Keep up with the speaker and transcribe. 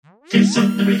Diz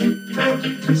Unlimited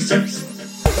proudly presents.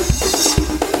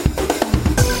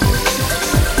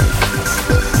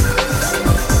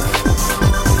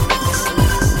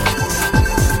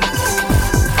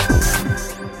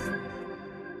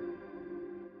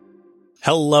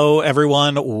 Hello,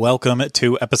 everyone. Welcome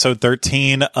to episode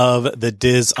 13 of the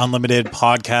Diz Unlimited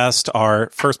podcast, our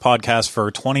first podcast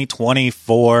for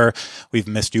 2024. We've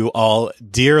missed you all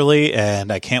dearly,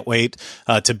 and I can't wait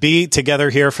to be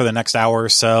together here for the next hour or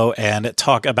so and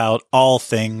talk about all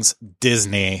things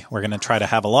Disney. We're going to try to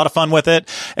have a lot of fun with it,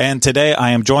 and today I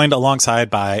am joined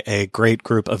alongside by a great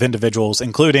group of individuals,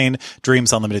 including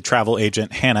Dreams Unlimited travel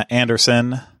agent Hannah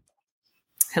Anderson.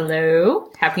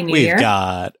 Hello. Happy New Year. We've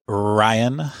got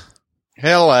Ryan.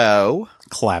 Hello.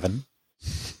 Clavin.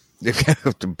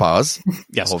 Pause.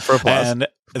 Yes. Hold for applause. And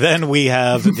then we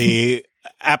have the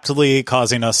aptly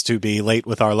causing us to be late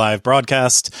with our live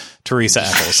broadcast, Teresa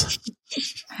Eccles.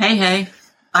 Hey.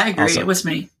 I agree. Also, it was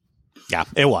me. Yeah,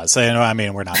 it was. And I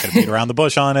mean, we're not going to beat around the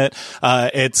bush on it.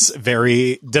 It's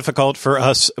very difficult for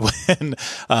us when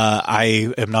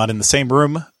I am not in the same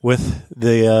room with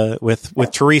the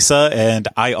with Teresa, and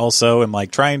I also am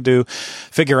like trying to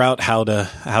figure out how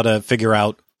to figure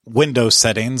out Windows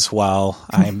settings while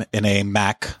I'm in a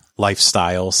Mac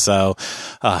lifestyle. So,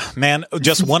 man,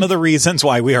 just one of the reasons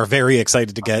why we are very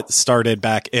excited to get started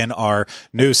back in our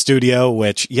new studio,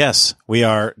 which, yes, we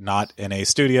are not in a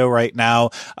studio right now.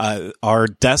 Our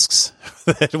desks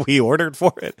that we ordered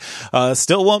for it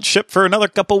still won't ship for another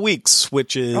couple weeks,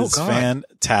 which is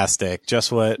fantastic.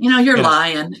 Just what you're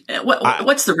lying.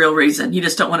 What's the real reason? You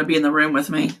just don't want to be in the room with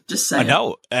me. Just saying.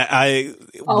 No,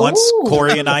 once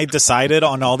Corey and I decided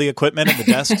on all the equipment and the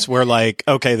desks, we're like,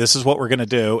 okay, this is what we're going to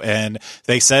do. And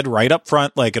they said right up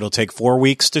front, like, it'll take 4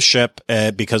 weeks to ship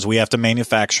because we have to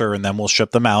manufacture and then we'll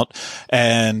ship them out.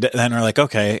 And then we're like,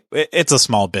 okay, it's a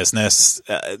small business.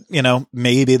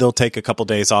 Maybe they'll take a couple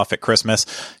days off at Christmas.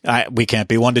 We can't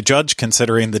be one to judge,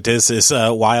 considering the Diz is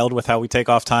wild with how we take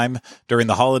off time during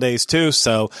the holidays too.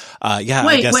 So, yeah.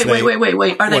 Wait.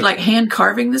 Are they like hand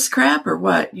carving this crap or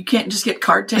what? You can't just get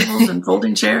card tables and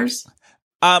folding chairs?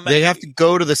 They have to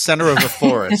go to the center of the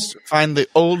forest, find the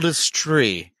oldest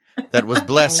tree that was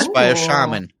blessed by a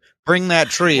shaman. Bring that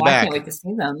tree back. I can't wait to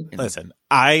see them. Listen,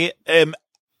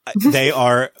 they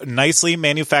are nicely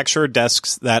manufactured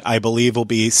desks that I believe will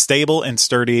be stable and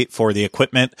sturdy for the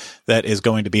equipment that is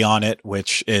going to be on it,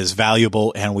 which is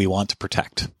valuable and we want to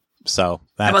protect. So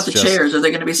that's how about the chairs? Are they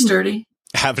going to be sturdy?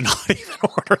 Have not even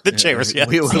ordered the chairs yet.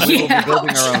 We will be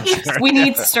building our own chairs. We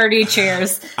need sturdy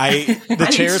chairs. The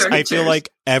chairs, I feel like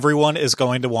everyone is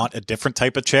going to want a different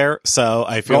type of chair. So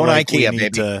I feel like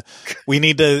we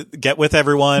need to get with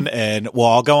everyone, and we'll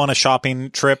all go on a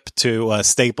shopping trip to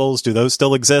Staples. Do those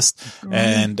still exist?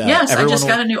 And yes, I just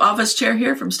got a new office chair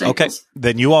here from Staples. Okay,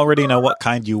 then you already know what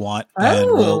kind you want, and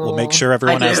we'll make sure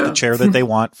everyone has the chair that they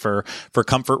want for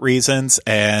comfort reasons,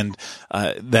 and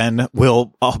then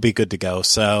we'll all be good to go.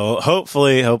 So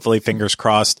hopefully, fingers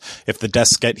crossed, if the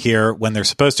desks get here when they're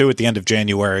supposed to at the end of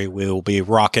January, we will be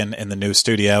rocking in the new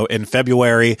studio in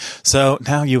February. So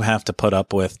now you have to put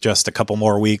up with just a couple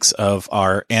more weeks of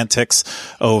our antics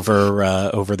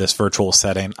over this virtual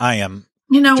setting. I am.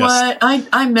 You know what?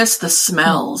 I miss the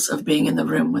smells of being in the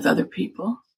room with other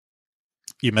people.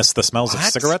 You miss the smells of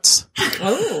cigarettes?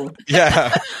 Oh,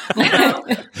 yeah.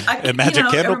 A Magic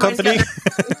Candle Company.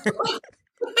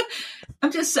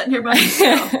 I'm just sitting here by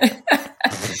myself.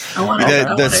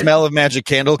 The smell of Magic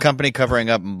Candle Company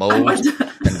covering up mold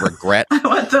and regret.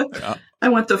 I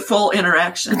want the full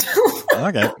interaction.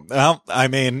 Okay. Well, I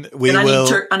mean,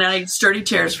 I need sturdy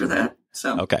chairs for that.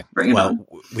 So okay. Bring it on.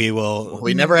 We will.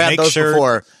 We never had those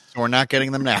before. So we're not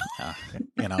getting them now.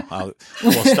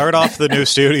 We'll start off the new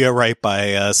studio right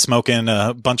by smoking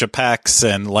a bunch of packs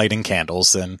and lighting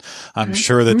candles, and I'm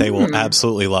sure that they will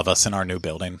absolutely love us in our new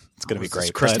building. It's going to be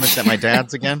great. Christmas at my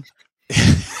dad's again?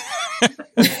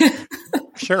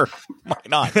 Sure. Why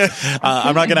not?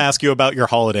 I'm not going to ask you about your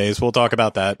holidays. We'll talk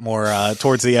about that more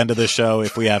towards the end of the show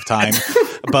if we have time.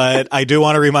 But I do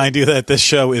want to remind you that this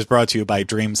show is brought to you by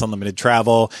Dreams Unlimited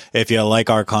Travel. If you like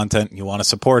our content and you want to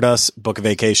support us, book a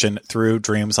vacation through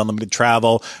Dreams Unlimited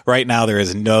Travel. Right now, there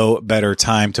is no better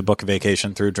time to book a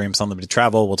vacation through Dreams Unlimited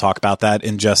Travel. We'll talk about that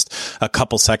in just a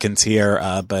couple seconds here,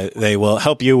 but they will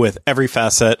help you with every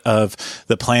facet of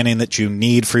the planning that you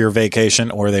need for your vacation,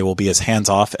 or they will be as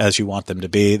hands-off as you want them to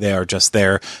be. They are just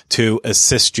there to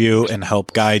assist you and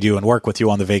help guide you and work with you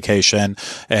on the vacation.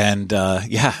 And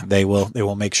they will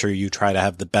will make sure you try to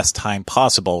have the best time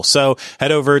possible. So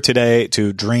head over today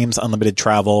to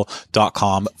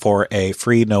dreamsunlimitedtravel.com for a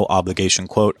free, no obligation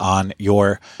quote on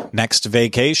your next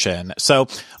vacation. So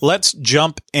let's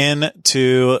jump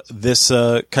into this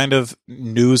kind of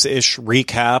news-ish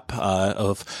recap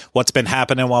of what's been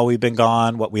happening while we've been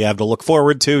gone, what we have to look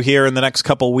forward to here in the next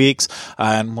couple weeks,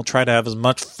 and we'll try to have as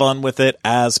much fun with it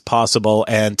as possible.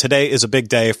 And today is a big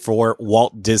day for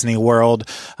Walt Disney World.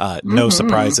 No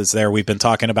surprises there. We've been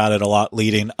talking about it a lot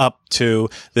leading up to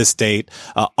this date.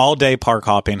 All-day park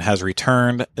hopping has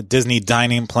returned. A Disney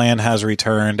dining plan has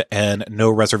returned, and no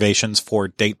reservations for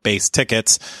date-based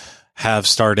tickets have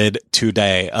started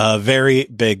today. A very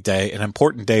big day, an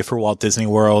important day for Walt Disney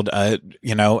World.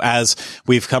 As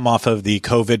we've come off of the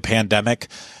COVID pandemic,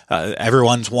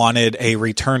 everyone's wanted a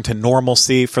return to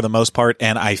normalcy for the most part,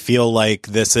 and I feel like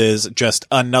this is just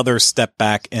another step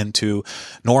back into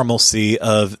normalcy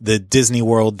of the Disney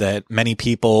World that many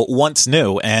people once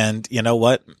knew. And you know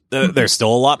what? There's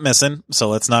still a lot missing, so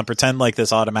let's not pretend like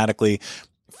this automatically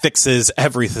fixes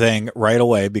everything right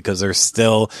away, because there's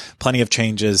still plenty of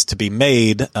changes to be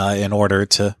made in order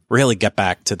to really get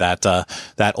back to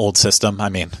that old system. I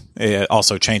mean,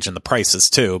 also changing the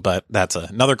prices too, but that's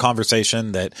another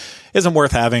conversation that isn't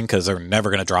worth having because they're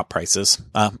never going to drop prices,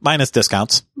 minus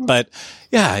discounts. But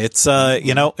yeah, it's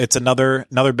it's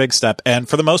another big step, and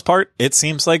for the most part, it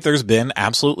seems like there's been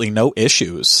absolutely no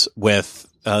issues with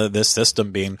this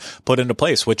system being put into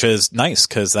place, which is nice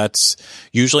because that's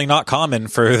usually not common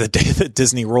for the day that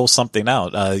Disney rolls something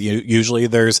out. Usually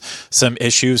there's some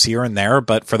issues here and there,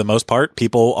 but for the most part,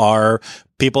 people are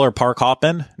park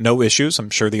hopping, no issues.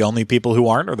 I'm sure the only people who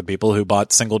aren't are the people who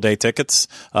bought single day tickets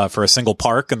for a single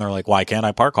park, and they're like, why can't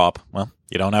I park hop? Well,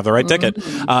 you don't have the right ticket.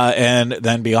 And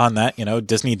then beyond that,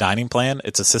 Disney Dining Plan,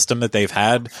 it's a system that they've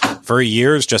had for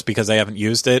years. Just because they haven't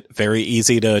used it, very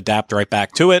easy to adapt right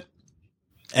back to it.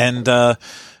 And, I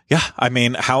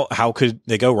mean, how could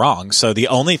they go wrong? So the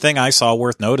only thing I saw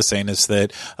worth noticing is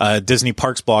that, Disney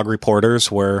Parks blog reporters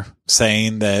were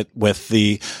saying that with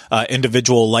the,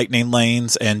 individual Lightning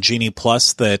Lanes and Genie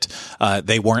Plus that,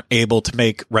 they weren't able to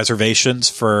make reservations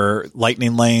for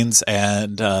Lightning Lanes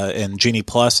and Genie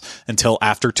Plus until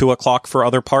after 2:00 for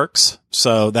other parks.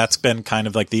 So that's been kind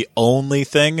of like the only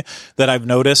thing that I've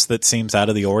noticed that seems out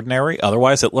of the ordinary.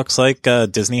 Otherwise, it looks like,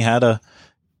 Disney had a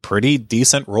pretty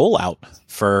decent rollout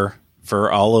for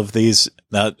all of these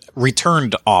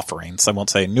returned offerings. I won't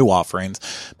say new offerings,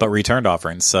 but returned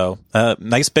offerings. So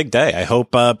nice big day. I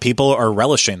hope people are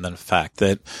relishing the fact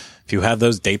that if you have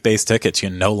those date-based tickets, you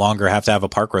no longer have to have a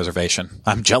park reservation.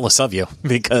 I'm jealous of you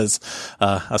because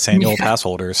us annual pass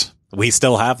holders, we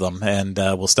still have them, and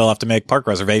we'll still have to make park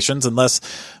reservations unless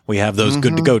we have those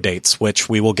good to go dates, which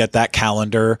we will get that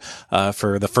calendar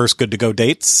for the first good to go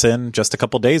dates in just a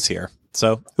couple days here.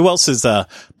 So who else is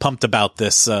pumped about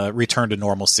this return to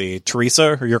normalcy?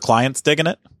 Teresa, are your clients digging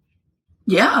it?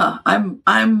 Yeah,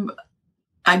 I'm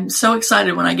so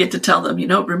excited when I get to tell them,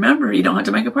 remember, you don't have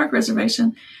to make a park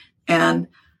reservation. And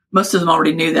most of them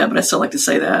already knew that, but I still like to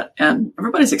say that. And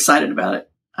everybody's excited about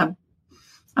it.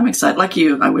 I'm excited. Like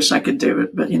you, I wish I could do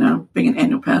it, but being an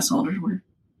annual pass holder, we're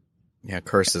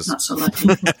curses. Not so lucky.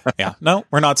 Yeah, no,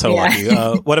 we're not so lucky.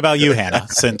 What about you, Hannah?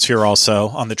 Since you're also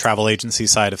on the travel agency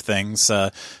side of things,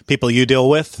 people you deal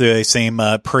with, do they seem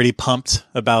pretty pumped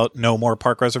about no more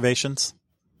park reservations?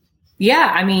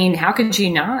 Yeah, I mean, how could you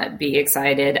not be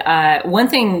excited? One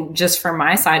thing just from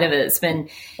my side of it, it's been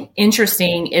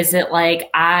interesting is that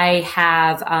I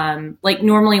have,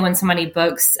 normally when somebody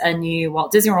books a new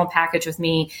Walt Disney World package with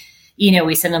me,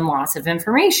 we send them lots of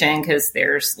information because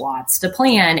there's lots to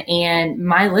plan. And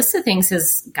my list of things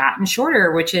has gotten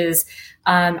shorter, which is,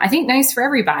 I think, nice for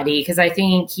everybody. Because I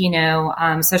think,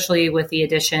 especially with the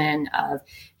addition of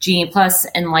Genie Plus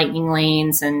and Lightning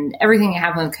Lanes and everything that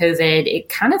happened with COVID, it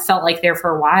kind of felt like there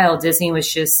for a while, Disney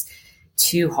was just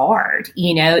too hard.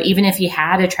 Even if you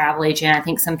had a travel agent, I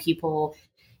think some people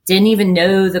didn't even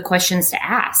know the questions to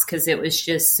ask because it was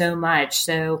just so much.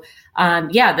 So,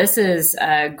 this is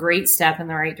a great step in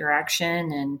the right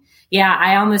direction. And yeah,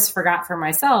 I almost forgot for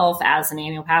myself as an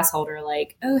annual pass holder,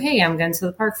 oh, hey, I'm going to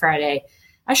the park Friday.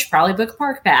 I should probably book a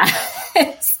park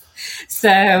pass. So,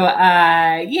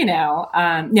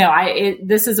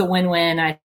 this is a win-win.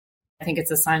 I think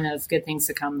it's a sign of good things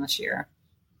to come this year.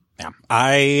 Yeah,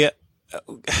 I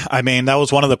I mean, that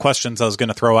was one of the questions I was going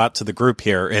to throw out to the group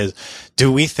here is,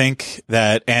 do we think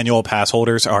that annual pass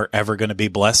holders are ever going to be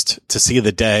blessed to see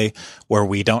the day where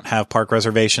we don't have park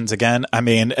reservations again? I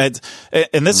mean, and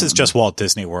this is just Walt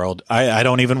Disney World. I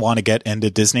don't even want to get into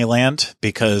Disneyland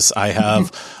because I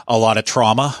have a lot of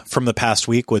trauma from the past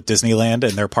week with Disneyland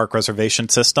and their park reservation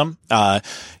system.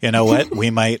 You know what?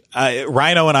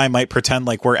 Rhino and I might pretend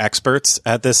like we're experts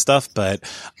at this stuff, but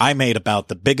I made about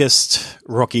the biggest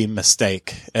rookie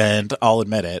mistake, and I'll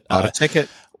admit it. Bought a ticket.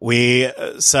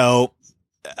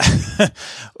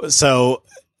 So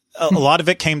a lot of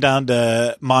it came down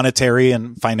to monetary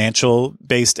and financial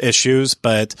based issues,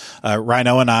 but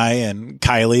Rhino and I and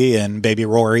Kylie and baby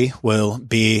Rory will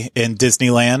be in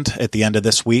Disneyland at the end of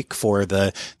this week for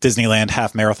the Disneyland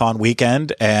Half Marathon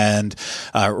weekend. And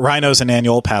Rhino's an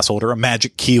annual pass holder, a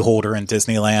magic key holder in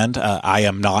Disneyland. I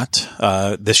am not.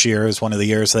 This year is one of the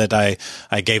years that I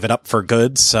gave it up for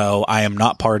good, so I am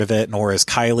not part of it, nor is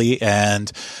Kylie.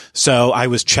 And so I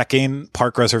was checking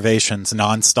park reservations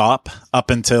nonstop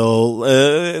up until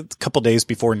a couple days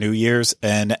before New Year's,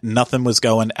 and nothing was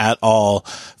going at all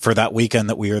for that weekend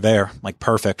that we were there. Like,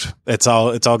 perfect. It's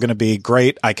all going to be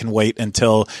great. I can wait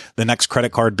until the next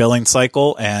credit card billing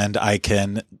cycle and I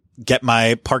can get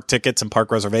my park tickets and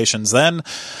park reservations then.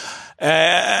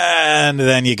 And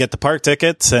then you get the park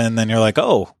tickets and then you're like,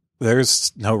 oh,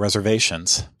 there's no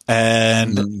reservations.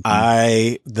 And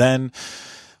I then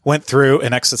went through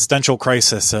an existential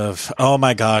crisis of, oh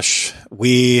my gosh,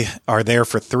 we are there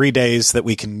for 3 days that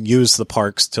we can use the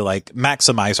parks to like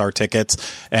maximize our tickets,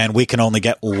 and we can only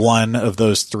get one of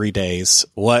those 3 days.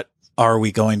 What are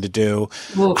we going to do?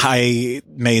 Oof. I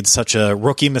made such a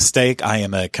rookie mistake. I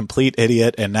am a complete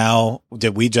idiot. And now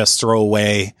did we just throw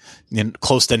away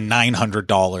close to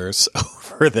 $900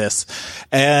 over this?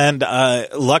 And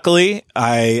luckily,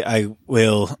 I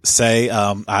will say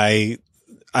I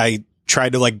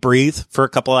tried to like breathe for a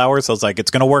couple hours. I was like,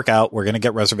 it's going to work out. We're going to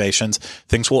get reservations.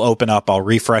 Things will open up. I'll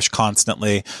refresh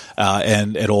constantly,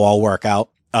 and it'll all work out.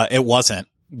 It wasn't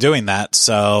doing that.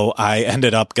 So I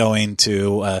ended up going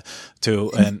to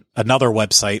another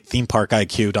website,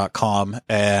 themeparkiq.com,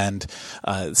 and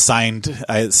I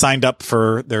signed up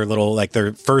for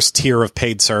their first tier of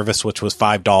paid service, which was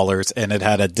 $5, and it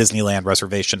had a Disneyland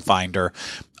reservation finder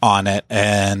on it,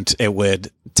 and it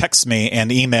would text me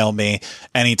and email me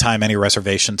anytime any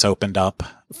reservations opened up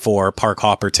for park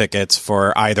hopper tickets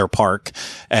for either park,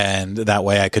 and that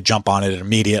way I could jump on it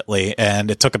immediately. And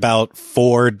it took about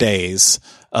 4 days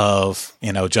of,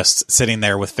 just sitting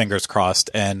there with fingers crossed.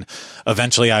 And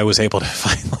eventually I was able to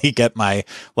finally get my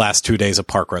last 2 days of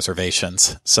park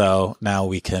reservations. So now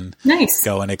we can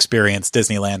go and experience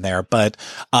Disneyland there. But,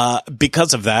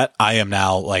 because of that, I am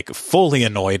now like fully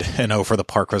annoyed and over the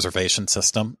park reservation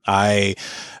system. I've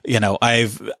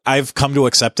come to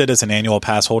accept it as an annual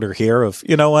pass holder here of,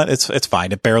 you know what? It's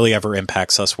fine. It barely ever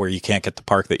impacts us where you can't get the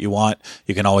park that you want.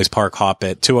 You can always park hop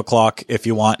at 2:00 if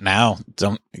you want now.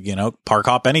 Don't, park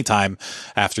hop anytime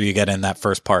after you get in that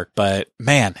first park. But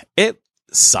man, it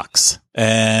sucks.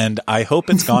 And I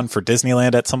hope it's gone for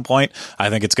Disneyland at some point.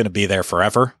 I think it's going to be there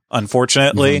forever,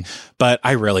 unfortunately, but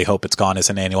I really hope it's gone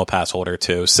as an annual pass holder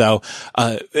too. So,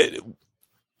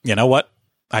 you know what?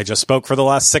 I just spoke for the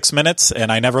last 6 minutes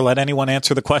and I never let anyone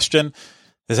answer the question.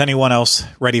 Is anyone else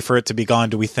ready for it to be gone?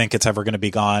 Do we think it's ever going to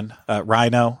be gone?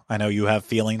 Rhino, I know you have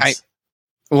feelings.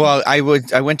 Well, I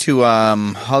went to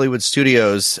Hollywood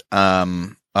Studios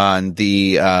on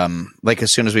the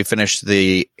as soon as we finished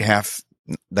the half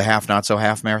not so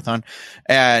half marathon,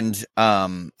 and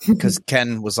because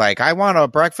Ken was like, I want a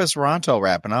breakfast Ronto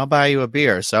wrap and I'll buy you a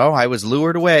beer. So I was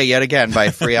lured away yet again by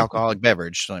a free alcoholic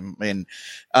beverage. I mean,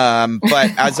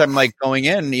 but as I'm like going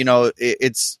in,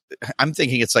 I'm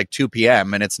thinking it's like 2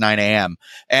 p.m. and it's 9 a.m.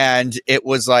 and it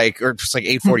was like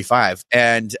 8:45,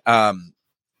 and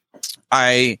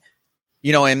I,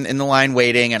 in the line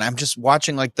waiting, and I'm just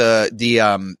watching like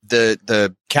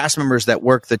the cast members that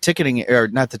work the ticketing, or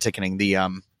not the ticketing, the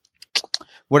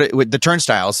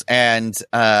turnstiles. And,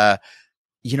 right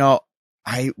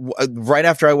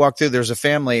after I walked through, there's a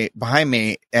family behind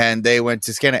me and they went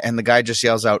to scan it, and the guy just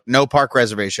yells out, no park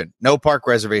reservation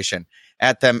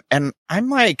at them. And I'm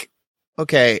like,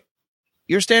 okay,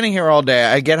 you're standing here all day.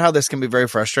 I get how this can be very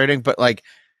frustrating, but like,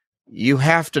 you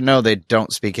have to know they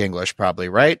don't speak English probably,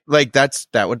 right? Like that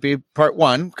would be part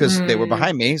one, because they were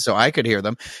behind me so I could hear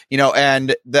them,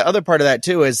 and the other part of that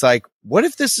too is like, what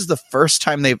if this is the first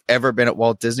time they've ever been at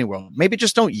Walt Disney World? Maybe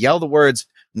just don't yell the words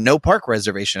 "no park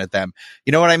reservation" at them.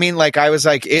 You know what I mean? Like, I was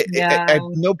like, I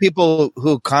know people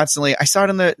who constantly, I saw it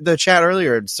in the chat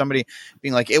earlier, somebody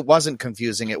being like, it wasn't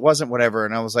confusing, it wasn't whatever.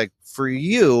 And I was like, for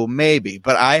you, maybe,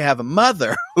 but I have a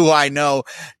mother who I know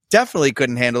definitely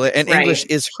couldn't handle it. And English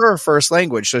is her first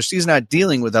language. So she's not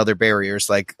dealing with other barriers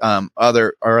like,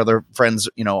 other friends,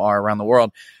 you know, are around the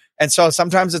world. And so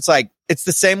sometimes it's like, it's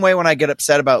the same way when I get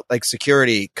upset about like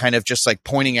security kind of just like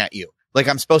pointing at you. Like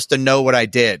I'm supposed to know what I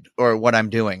did or what I'm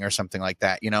doing or something like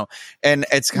that, you know? And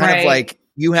it's kind of like,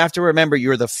 you have to remember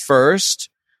you're the first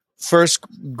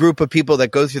group of people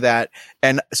that go through that.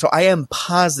 And so I am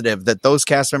positive that those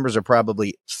cast members are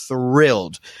probably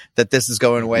thrilled that this is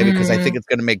going away because I think it's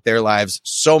going to make their lives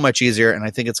so much easier. And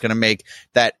I think it's going to make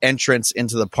that entrance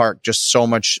into the park just so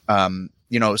much,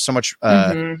 so much,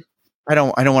 I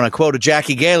don't want to quote a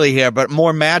Jackie Gailey here, but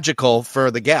more magical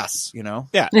for the guests, you know?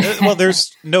 Yeah. Well,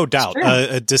 there's no doubt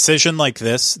a decision like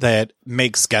this that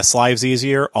makes guests' lives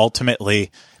easier ultimately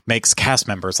makes cast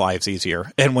members' lives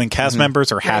easier. And when cast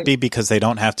members are happy because they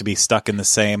don't have to be stuck in the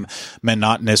same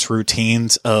monotonous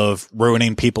routines of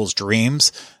ruining people's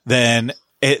dreams, then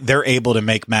they're able to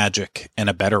make magic in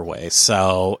a better way.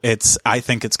 So I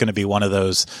think it's going to be one of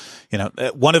those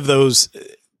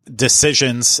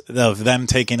decisions of them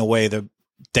taking away the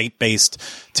date-based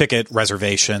ticket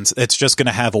reservations. It's just going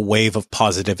to have a wave of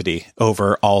positivity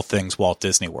over all things Walt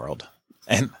Disney World.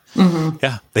 And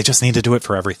they just need to do it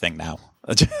for everything now.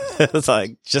 It's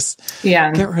like, just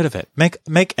get rid of it.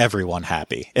 Make everyone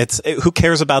happy. Who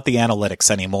cares about the analytics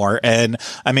anymore? And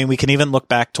I mean, we can even look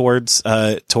back towards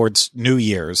New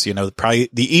Year's, you know, probably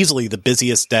easily the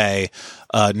busiest day,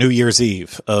 New Year's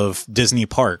Eve of Disney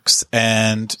parks.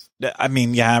 And I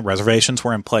mean, reservations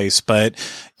were in place, but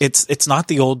it's not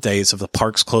the old days of the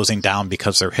parks closing down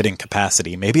because they're hitting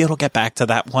capacity. Maybe it'll get back to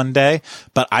that one day,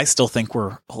 but I still think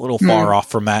we're a little far off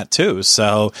from that too.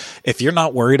 So if you're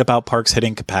not worried about parks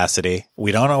hitting capacity,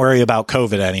 we don't worry about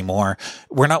COVID anymore.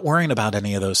 We're not worrying about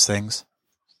any of those things.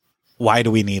 Why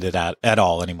do we need it at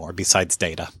all anymore besides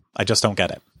data? I just don't get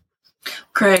it.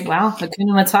 Craig. Wow. Hakuna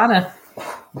Matata.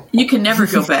 You can never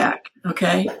go back.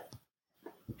 Okay.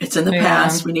 It's in the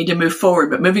past. We need to move forward,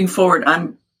 but moving forward,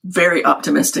 I'm very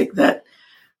optimistic that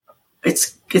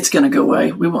it's going to go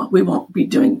away. We won't be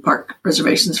doing park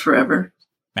reservations forever.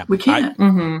 Yeah, we can't.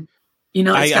 You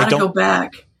know, it's got to go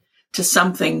back to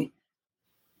something.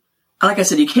 Like I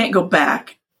said, you can't go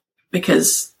back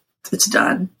because it's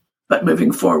done. But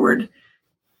moving forward,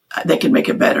 they can make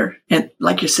it better. And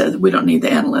like you said, we don't need the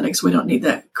analytics. We don't need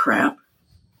that crap.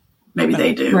 Maybe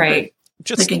they do. Right.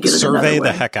 Just they can get survey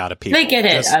the heck out of people. They get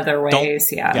it other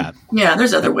ways. Yeah,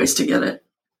 there's other ways to get it.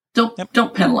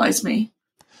 Don't penalize me.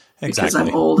 Exactly. Because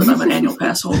I'm old and I'm an annual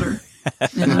pass holder.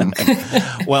 You know?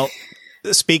 Well,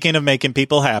 speaking of making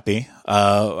people happy,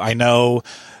 I know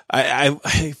I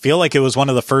feel like it was one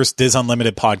of the first Diz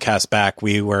Unlimited podcasts back.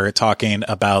 We were talking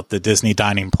about the Disney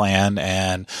dining plan,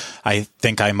 and I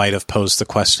think I might have posed the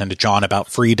question to John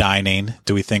about free dining.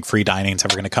 Do we think free dining is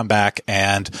ever going to come back?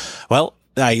 And well,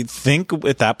 I think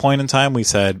at that point in time, we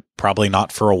said probably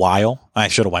not for a while. I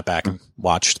should have went back and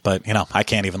watched, but you know, I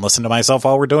can't even listen to myself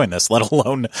while we're doing this, let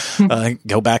alone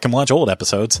go back and watch old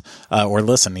episodes or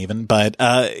listen even. But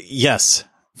yes,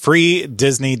 free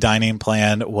Disney dining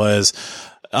plan was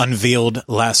unveiled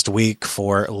last week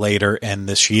for later in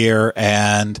this year,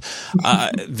 and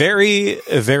very,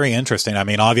 very interesting. I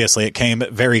mean, obviously it came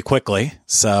very quickly,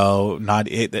 so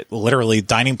literally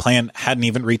dining plan hadn't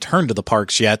even returned to the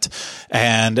parks yet,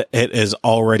 and it is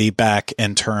already back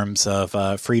in terms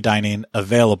of free dining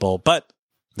available. But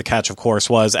the catch, of course,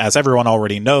 was, as everyone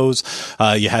already knows,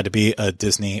 you had to be a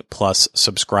Disney Plus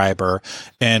subscriber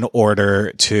in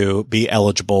order to be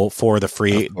eligible for the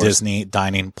free Disney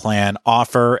dining plan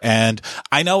offer. And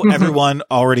I know everyone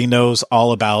already knows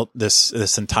all about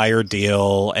this entire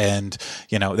deal. And,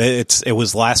 you know, it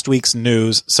was last week's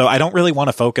news. So I don't really want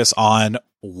to focus on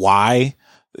why,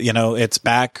 you know, it's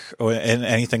back and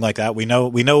anything like that. We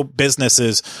know business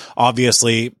is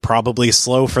obviously probably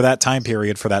slow for that time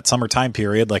period, for that summer time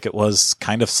period, like it was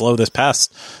kind of slow this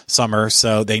past summer.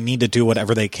 So they need to do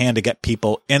whatever they can to get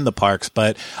people in the parks.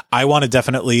 But I want to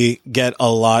definitely get a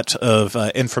lot of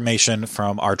information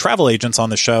from our travel agents on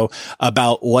the show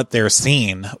about what they're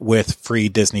seeing with free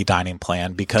Disney dining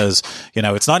plan, because, you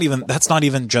know, that's not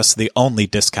even just the only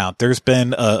discount. There's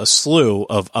been a slew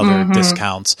of other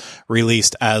discounts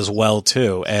released as well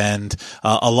too, and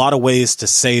a lot of ways to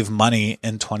save money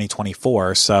in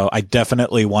 2024. So I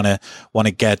definitely want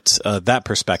to get that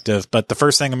perspective. But the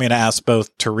first thing I'm going to ask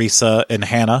both Teresa and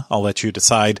Hannah, I'll let you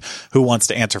decide who wants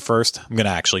to answer first. I'm going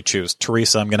to actually choose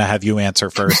Teresa. I'm going to have you answer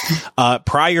first.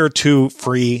 Prior to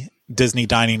free Disney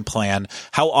dining plan,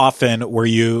 how often were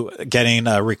you getting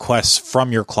requests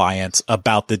from your clients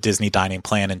about the Disney dining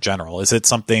plan in general? Is it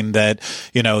something that,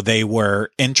 they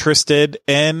were interested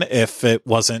in if it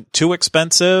wasn't too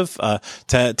expensive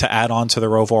to add on to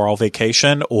their overall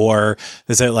vacation? Or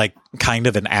is it like kind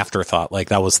of an afterthought? Like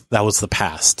that was the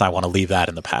past. I want to leave that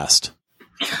in the past.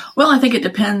 Well, I think it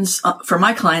depends for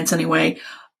my clients anyway.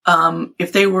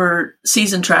 If they were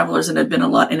seasoned travelers and had been a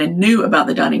lot and knew about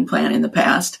the dining plan in the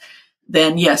past,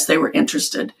 then yes, they were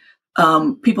interested.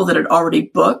 People that had already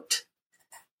booked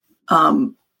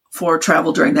for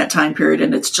travel during that time period,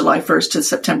 and it's July 1st to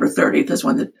September 30th is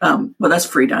when that's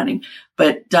free dining,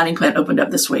 but dining plan opened up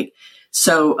this week.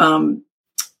 So I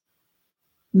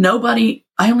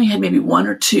only had maybe one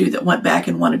or two that went back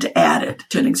and wanted to add it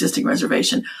to an existing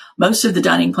reservation. Most of the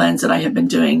dining plans that I have been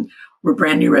doing were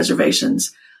brand new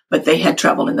reservations, but they had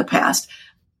traveled in the past.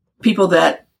 People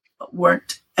that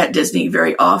weren't at Disney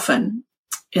very often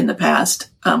in the past,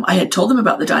 I had told them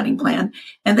about the dining plan,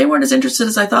 and they weren't as interested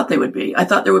as I thought they would be. I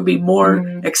thought there would be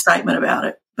more excitement about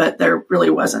it, but there really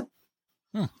wasn't.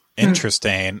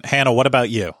 Interesting. Hannah, what about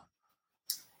you?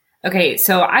 Okay,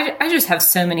 so I just have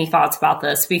so many thoughts about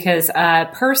this because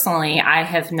personally, I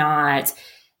have not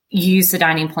used the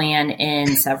dining plan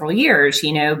in several years.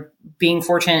 Being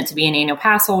fortunate to be an annual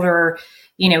pass holder,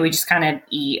 we just kind of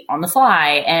eat on the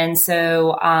fly. And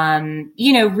so,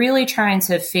 really trying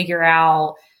to figure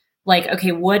out like,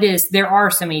 okay, there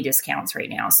are so many discounts right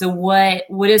now. So what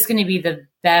is going to be the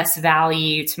best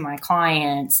value to my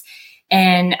clients?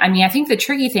 And I mean, I think the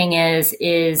tricky thing is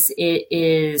it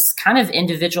is kind of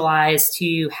individualized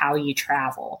to how you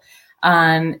travel.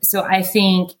 So I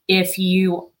think if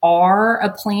you are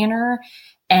a planner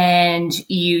and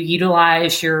you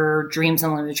utilize your Dreams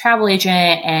Unlimited travel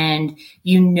agent and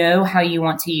how you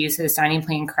want to use those dining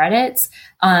plan credits,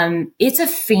 it's a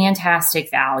fantastic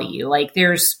value. Like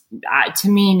there's, to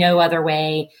me, no other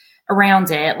way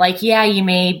around it. Like, yeah, you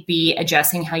may be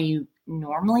adjusting how you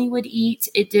normally would eat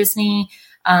at Disney,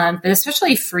 but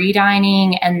especially free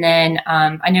dining. And then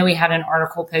I know we had an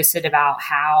article posted about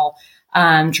how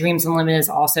Dreams Unlimited is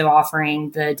also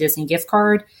offering the Disney gift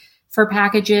card for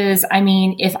packages. I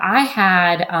mean, if I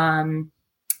had,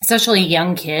 especially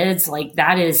young kids, like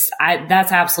that's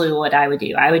absolutely what I would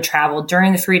do. I would travel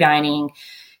during the free dining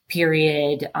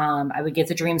period. I would get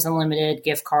the Dreams Unlimited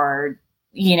gift card,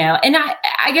 and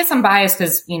I guess I'm biased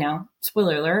because,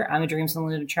 spoiler alert, I'm a Dreams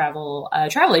Unlimited travel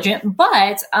agent,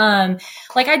 but, I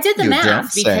did the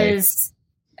math because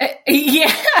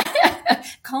yeah,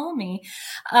 call me.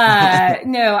 So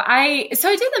I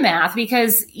did the math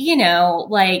because,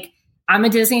 I'm a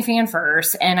Disney fan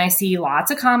first, and I see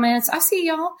lots of comments. I see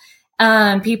y'all,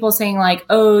 people saying like,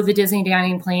 oh, the Disney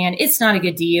dining plan, it's not a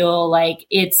good deal. Like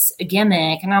it's a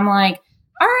gimmick. And I'm like,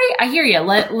 all right, I hear you.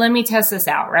 Let me test this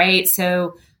out. Right.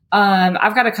 So,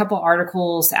 I've got a couple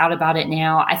articles out about it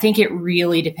now. I think it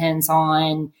really depends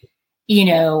on,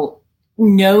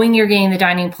 knowing you're getting the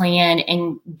dining plan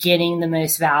and getting the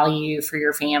most value for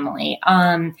your family.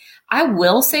 I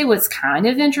will say what's kind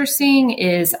of interesting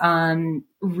is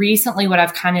recently what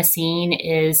I've kind of seen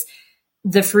is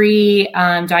the free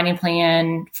dining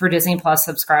plan for Disney Plus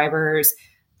subscribers,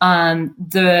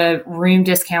 the room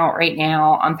discount right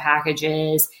now on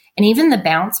packages, and even the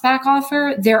bounce back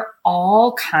offer, they're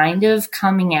all kind of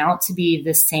coming out to be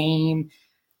the same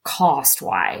cost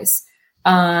wise.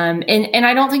 And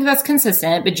I don't think that's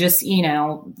consistent, but just,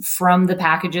 from the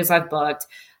packages I've booked.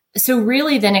 So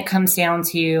really then it comes down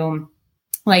to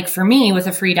like for me with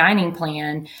a free dining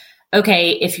plan,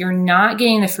 okay, if you're not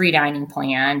getting the free dining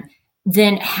plan,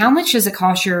 then how much does it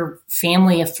cost your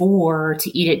family of four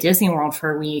to eat at Disney World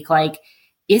for a week? Like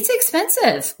it's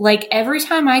expensive. Like every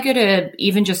time I go to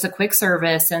even just a quick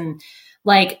service and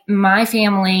like my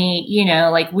family,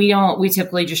 we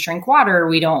typically just drink water.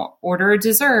 We don't order a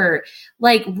dessert.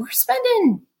 Like we're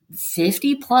spending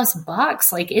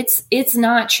 $50+ Like it's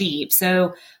not cheap.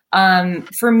 So,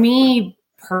 for me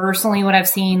personally, what I've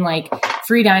seen, like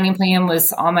free dining plan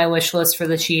was on my wish list for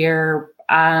this year.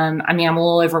 I'm a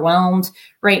little overwhelmed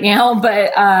right now,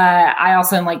 but, I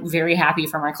also am like very happy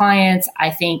for my clients. I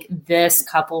think this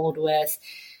coupled with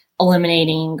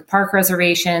eliminating park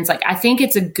reservations, like I think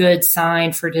it's a good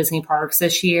sign for Disney parks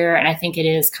this year. And I think it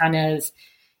is kind of,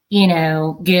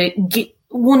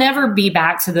 we'll never be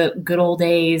back to the good old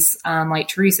days. Like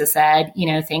Teresa said,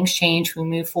 things change, we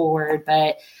move forward,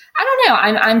 but I don't know.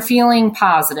 I'm feeling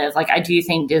positive. Like, I do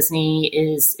think Disney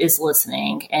is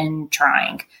listening and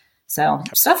trying. So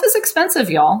stuff is expensive,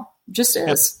 y'all. Just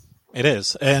is. It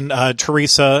is. And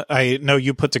Teresa, I know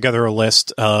you put together a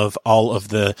list of all of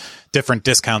the different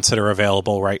discounts that are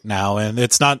available right now. And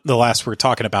it's not the last we're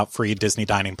talking about free Disney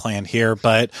dining plan here,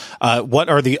 but what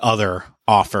are the other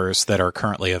offers that are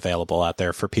currently available out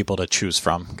there for people to choose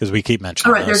from? Because we keep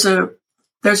mentioning all right, those.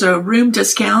 There's a room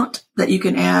discount that you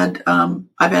can add.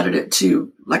 I've added it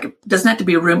to, it doesn't have to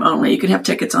be a room only. You can have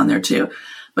tickets on there too,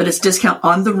 but it's discount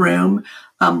on the room.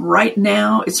 Right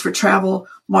now it's for travel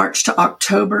March to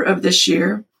October of this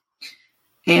year.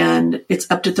 And it's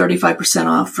up to 35%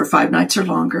 off for 5 nights or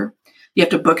longer. You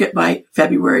have to book it by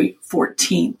February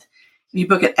 14th. If you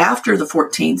book it after the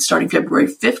 14th, starting February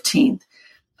 15th,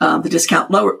 the discount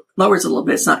lowers a little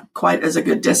bit. It's not quite as a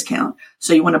good discount.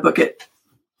 So you want to book it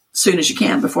soon as you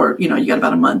can before, you got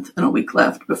about a month and a week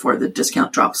left before the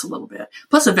discount drops a little bit.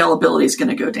 Plus availability is going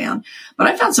to go down. But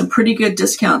I found some pretty good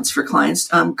discounts for clients.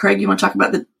 Craig, you want to talk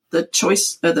about the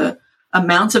choice of the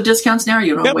amounts of discounts now, or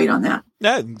you don't wait on that?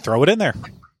 Yeah, throw it in there.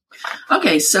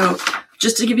 Okay. So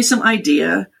just to give you some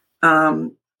idea,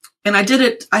 and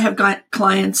I have got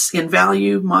clients in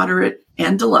value, moderate,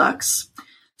 and deluxe.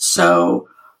 So,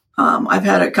 I've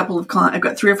had I've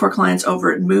got 3 or 4 clients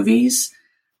over at Movies,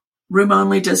 room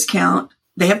only discount.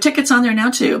 They have tickets on there now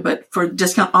too, but for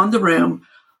discount on the room,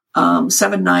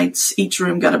 7 nights, each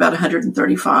room got about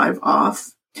 $135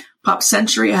 off. Pop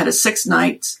Century, I had a 6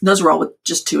 nights. Those were all with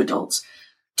just 2 adults.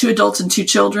 2 adults and 2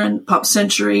 children. Pop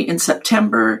Century in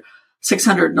September,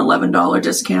 $611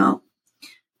 discount.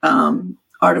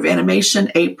 Art of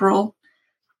Animation, April,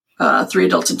 3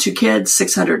 adults and 2 kids,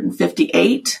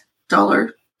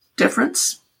 $658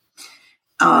 difference.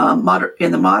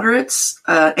 In the moderates,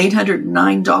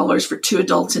 $809 for 2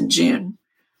 adults in June.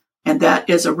 And that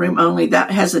is a room only.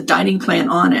 That has a dining plan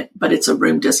on it, but it's a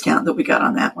room discount that we got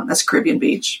on that one. That's Caribbean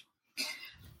Beach.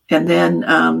 And then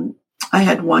I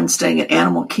had one staying at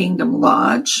Animal Kingdom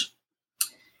Lodge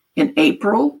in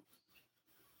April,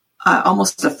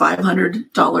 almost a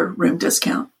 $500 room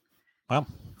discount. Wow.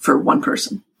 For one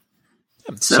person.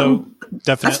 So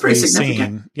definitely that's pretty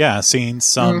significant. seeing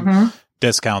some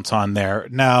discounts on there.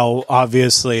 Now,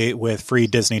 obviously, with free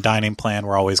Disney dining plan,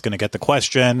 we're always going to get the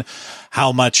question,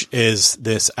 how much is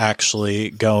this actually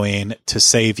going to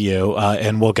save you?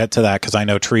 And we'll get to that because I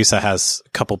know Teresa has a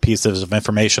couple pieces of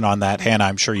information on that. Hannah,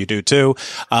 I'm sure you do too.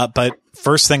 But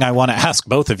first thing I want to ask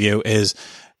both of you is,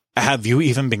 have you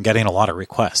even been getting a lot of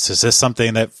requests? Is this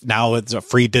something that now it's a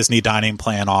free Disney dining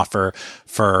plan offer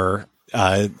for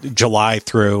July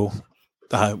through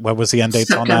what was the end dates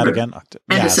September. On that again?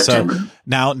 End of September. So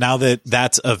now that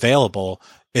that's available,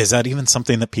 is that even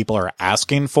something that people are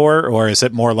asking for, or is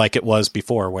it more like it was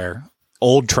before where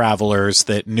old travelers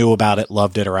that knew about it,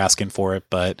 loved it, are asking for it,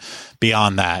 but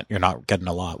beyond that, you're not getting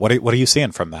a lot? What are you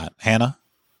seeing from that, Hannah?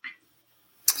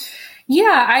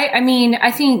 Yeah, I mean,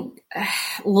 I think a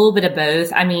little bit of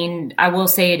both. I mean, I will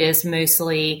say it is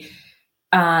mostly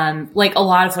like a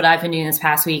lot of what I've been doing this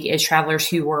past week is travelers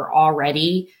who were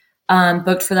already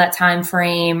booked for that time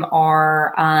frame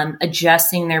are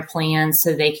adjusting their plans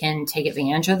so they can take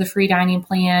advantage of the free dining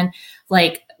plan,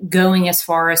 like going as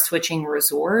far as switching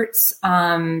resorts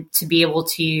to be able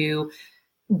to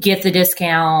get the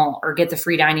discount or get the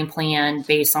free dining plan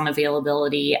based on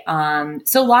availability.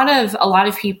 So a lot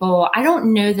of people, I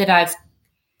don't know that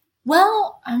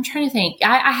I'm trying to think.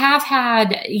 I have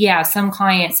had, some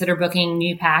clients that are booking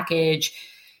new package,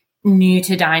 new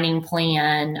to dining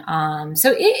plan.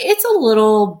 So it's a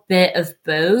little bit of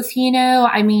both,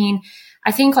 I mean,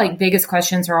 I think like biggest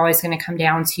questions are always going to come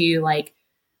down to like,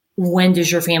 when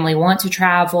does your family want to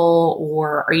travel,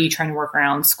 or are you trying to work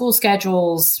around school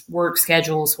schedules, work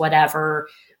schedules, whatever?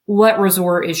 What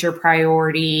resort is your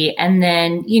priority? And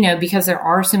then, because there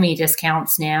are so many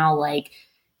discounts now, like,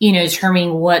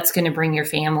 determining what's going to bring your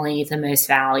family the most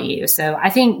value. So I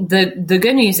think the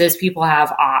good news is people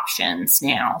have options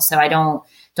now. So I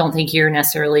don't think you're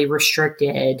necessarily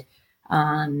restricted.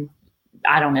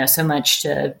 I don't know, so much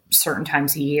to certain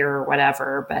times a year or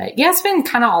whatever, but yeah, it's been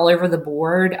kind of all over the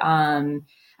board.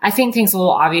 I think things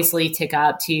will obviously tick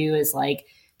up too, as like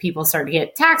people start to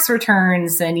get tax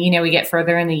returns and, we get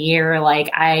further in the year.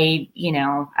 Like I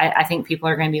think people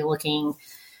are going to be looking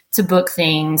to book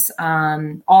things.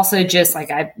 Also, just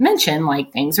like I mentioned,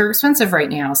 like things are expensive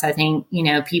right now. So I think,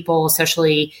 people,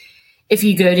 especially if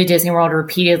you go to Disney World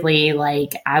repeatedly,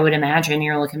 like I would imagine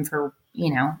you're looking for,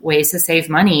 ways to save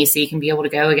money so you can be able to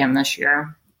go again this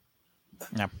year.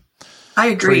 Yeah. I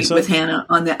agree Teresa? with Hannah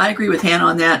on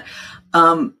that.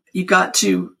 You got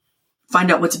to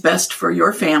find out what's best for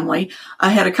your family. I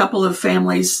had a couple of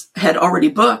families had already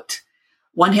booked.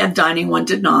 One had dining, one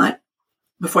did not,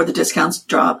 before the discounts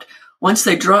dropped. Once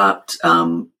they dropped,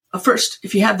 first,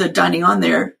 if you have the dining on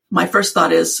there, my first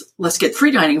thought is, let's get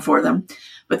free dining for them.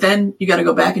 But then you got to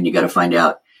go back and you got to find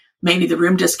out maybe the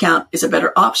room discount is a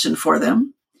better option for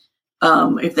them.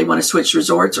 If they want to switch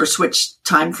resorts or switch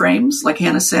time frames, like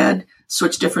Hannah said,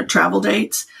 switch different travel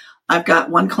dates. I've got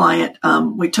one client,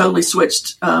 we totally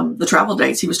switched the travel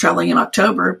dates. He was traveling in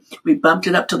October. We bumped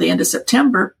it up to the end of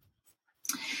September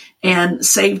and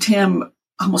saved him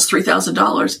almost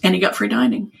 $3,000, and he got free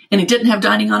dining, and he didn't have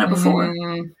dining on it before.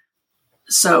 Mm.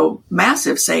 So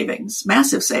massive savings.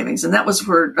 And that was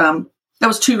for, that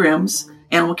was 2 rooms,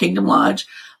 Animal Kingdom Lodge.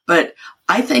 But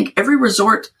I think every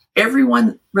resort, every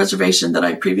one reservation that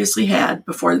I previously had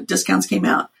before the discounts came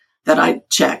out that I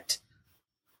checked,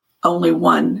 only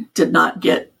one did not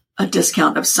get a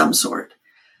discount of some sort.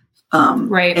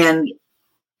 Right. And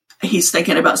he's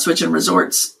thinking about switching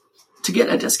resorts to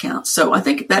get a discount. So I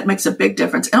think that makes a big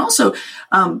difference. And also,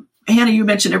 Hannah, you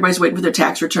mentioned everybody's waiting for their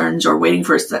tax returns or waiting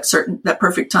for that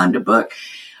perfect time to book.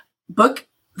 Book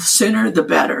the sooner, the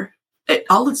better.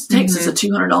 All it takes is a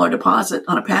 $200 deposit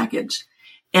on a package,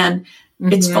 and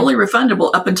it's fully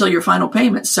refundable up until your final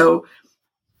payment. So,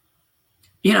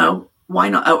 why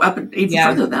not? Up even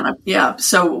further than that.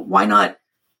 So why not?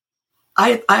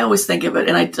 I always think of it,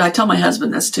 and I tell my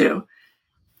husband this too.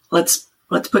 Let's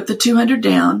put the $200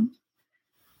 down.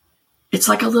 It's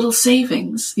like a little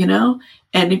savings,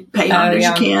 and you pay on as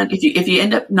you can. If you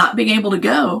end up not being able to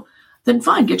go, then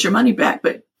fine, get your money back.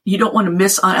 But you don't want to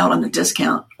miss out on the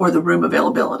discount or the room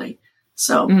availability.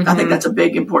 So I think that's a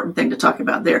big, important thing to talk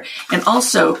about there. And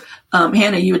also,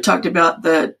 Hannah, you had talked about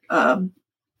the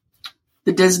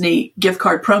Disney gift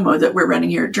card promo that we're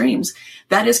running here at Dreams.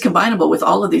 That is combinable with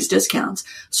all of these discounts.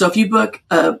 So if you book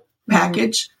a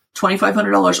package,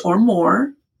 $2,500 or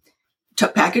more,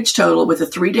 package total with a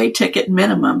 3-day ticket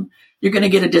minimum, you're going to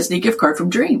get a Disney gift card from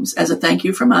Dreams as a thank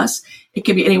you from us. It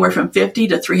can be anywhere from $50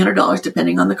 to $300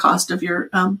 depending on the cost of your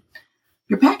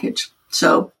package.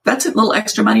 So that's a little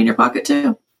extra money in your pocket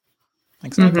too.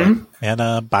 Exactly.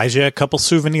 And buys you a couple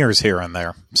souvenirs here and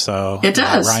there. So it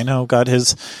does. Rhino got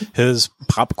his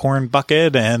popcorn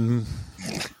bucket, and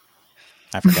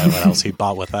I forgot what else he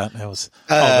bought with that. It was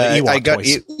the Ewok I got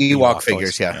toys. Ewok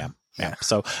figures, yeah.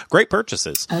 So great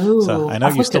purchases. Oh, so I know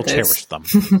you still those. cherish them.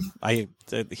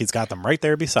 He's got them right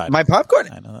there beside my him. popcorn.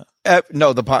 I know that.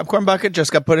 No, the popcorn bucket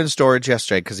just got put in storage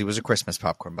yesterday because he was a Christmas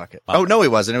popcorn bucket. Oh no, he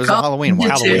wasn't. It was a Halloween one.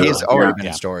 Halloween He's one. already been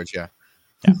in storage. Yeah.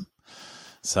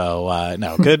 So,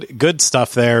 no, good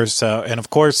stuff there. So, and of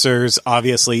course, there's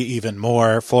obviously even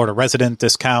more Florida resident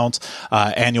discounts,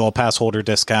 annual pass holder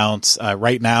discounts.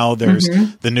 Right now, there's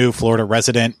the new Florida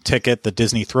resident ticket, the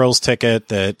Disney Thrills ticket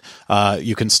that,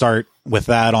 you can start with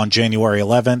that on January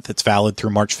 11th. It's valid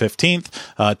through March 15th.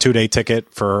 2-day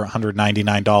ticket for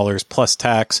 $199 plus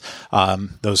tax.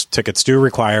 Those tickets do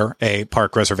require a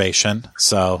park reservation,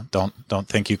 so don't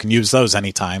think you can use those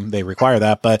anytime. They require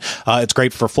that, but it's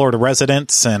great for Florida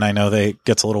residents, and I know they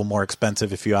gets a little more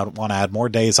expensive if you want to add more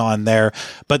days on there.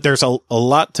 But there's a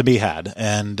lot to be had,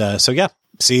 and so yeah.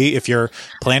 See if you're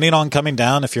planning on coming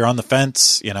down. If you're on the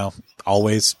fence, you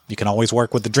can always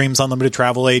work with the Dreams Unlimited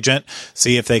travel agent.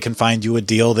 See if they can find you a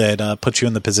deal that puts you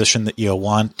in the position that you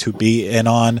want to be in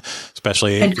on,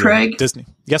 especially and if you're Craig. Disney.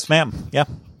 Yes, ma'am. Yeah,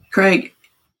 Craig.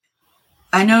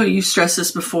 I know you stressed this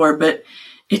before, but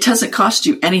it doesn't cost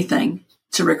you anything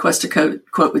to request a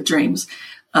quote with Dreams.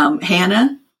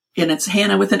 Hannah, and it's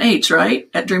Hannah with an H, right?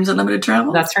 At Dreams Unlimited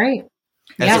Travel. That's right.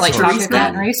 Yeah, like Rocket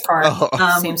and Race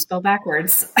Car. Same spell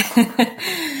backwards.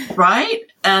 Right?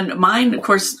 And mine, of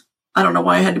course, I don't know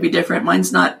why it had to be different.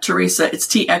 Mine's not Teresa. It's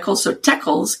T. Eccles, so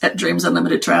Teckles at Dreams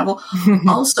Unlimited Travel.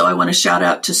 Also, I want to shout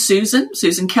out to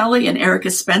Susan Kelly and Erica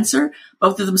Spencer.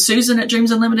 Both of them, Susan at Dreams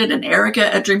Unlimited and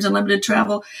Erica at Dreams Unlimited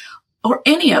Travel. Or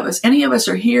any of us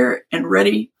are here and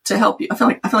ready to help you. I feel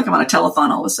like I'm on a telethon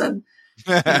all of a sudden.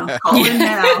 Call in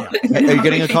now. Are you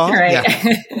getting a call? Right.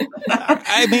 Yeah.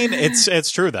 I mean,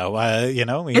 it's true though.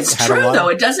 It's true though.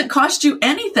 It doesn't cost you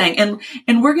anything,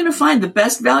 and we're going to find the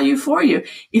best value for you.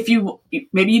 If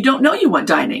maybe you don't know you want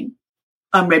dining,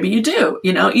 maybe you do.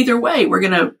 Either way, we're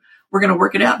gonna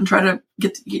work it out and try to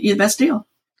get you the best deal.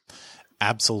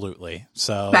 Absolutely.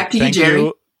 So back to you,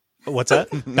 Jerry. What's that?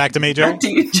 Back to me, Jerry. Back to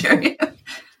you, Jerry.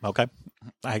 Okay.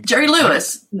 Jerry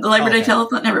Lewis, the Labor Day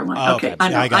Telethon. Never mind. Okay, I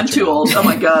know. I'm too old. Oh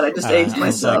my God, I just aged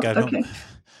myself.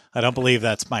 I don't believe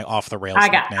that's my off the rails. I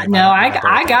got it.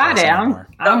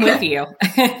 I'm with you.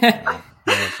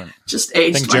 different. Just I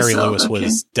aged think Jerry myself. Lewis Okay.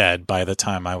 was dead by the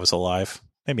time I was alive.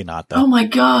 Maybe not, though. Oh my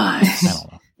gosh. I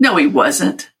don't know. No, he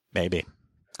wasn't. Maybe.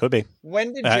 Could be.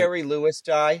 When did Jerry Lewis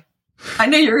die? I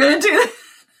knew you were going to do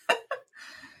that.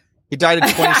 He died in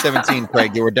 2017,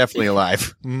 Craig. You were definitely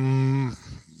alive.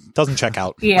 Doesn't check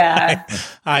out. Yeah.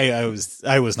 I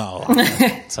was not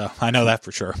alive, so I know that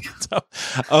for sure. So,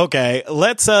 okay,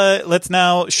 let's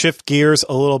now shift gears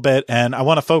a little bit, and I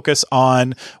want to focus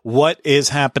on what is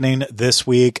happening this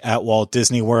week at Walt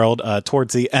Disney World.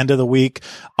 Towards the end of the week,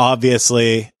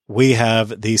 obviously, we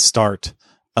have the start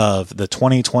of the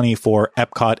 2024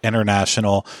 Epcot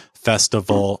International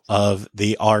Festival of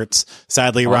the Arts.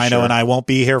 Sadly, Rhino and I won't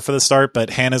be here for the start, but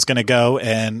Hannah's going to go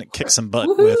and kick some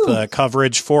butt with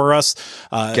coverage for us.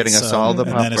 Getting us all the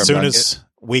popcorn and then as soon as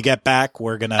we get back,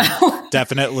 we're going to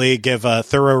definitely give a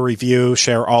thorough review,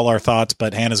 share all our thoughts,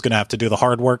 but Hannah's going to have to do the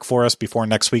hard work for us before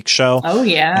next week's show. Oh,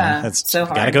 yeah. It's so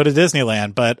hard. Got to go to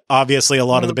Disneyland, but obviously a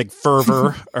lot of the big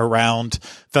fervor around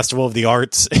Festival of the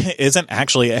Arts isn't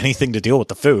actually anything to deal with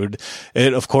the food.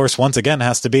 It, of course, once again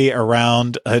has to be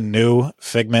around a new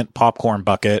Figment popcorn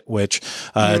bucket, which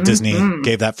Disney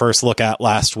gave that first look at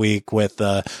last week with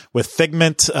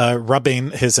Figment rubbing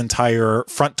his entire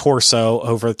front torso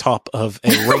over the top of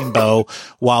a rainbow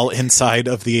while inside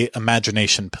of the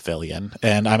Imagination Pavilion.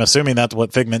 And I'm assuming that's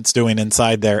what Figment's doing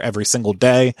inside there every single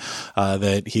day,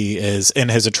 that he is in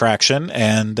his attraction.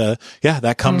 And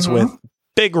that comes with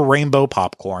big rainbow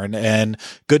popcorn, and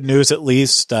good news, at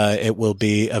least, it will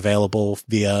be available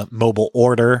via mobile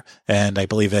order. And I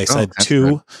believe they said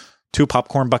two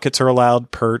popcorn buckets are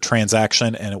allowed per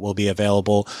transaction, and it will be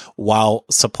available while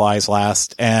supplies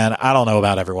last. And I don't know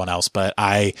about everyone else, but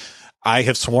I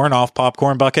have sworn off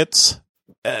popcorn buckets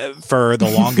for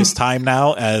the longest time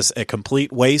now as a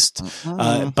complete waste.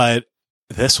 But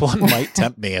this one might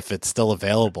tempt me if it's still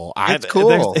available. It's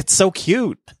cool. It's so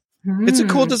cute. It's a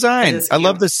cool design. I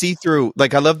love cute. the see-through.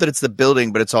 Like, I love that it's the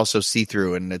building, but it's also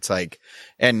see-through, and it's like,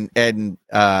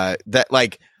 that,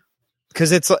 like,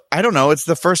 because it's, I don't know, it's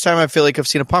the first time I feel like I've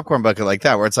seen a popcorn bucket like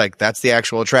that, where it's like that's the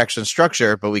actual attraction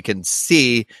structure, but we can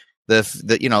see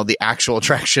the actual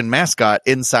attraction mascot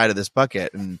inside of this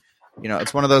bucket. And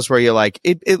it's one of those where you're like,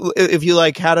 if you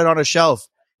like had it on a shelf,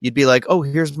 you'd be like, oh,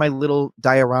 here's my little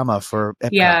diorama for Epcot,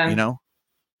 Yeah.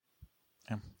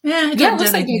 Yeah, It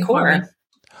looks like decor.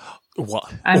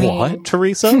 What? I mean- What,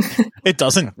 Teresa? It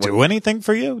doesn't do anything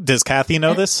for you? Does Kathy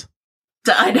know this?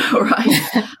 I know,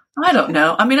 right? I don't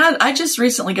know. I mean, I just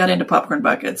recently got into popcorn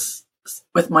buckets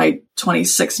with my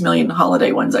 26 million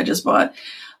holiday ones I just bought,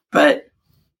 but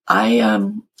I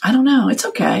don't know. It's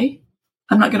okay.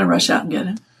 I'm not going to rush out and get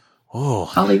it. Oh,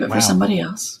 I'll leave it wow. for somebody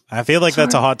else. I feel like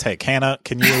that's a Sorry. hot take. Hannah,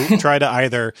 can you try to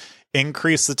either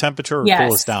increase the temperature or Yes.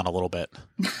 cool us down a little bit?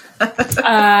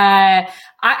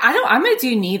 I'm going to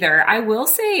do neither. I will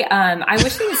say, I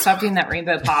wish they would stop doing that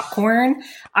rainbow popcorn.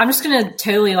 I'm just going to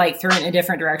totally throw it in a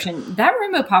different direction. That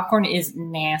rainbow popcorn is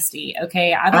nasty.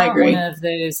 Okay. I bought agree. one of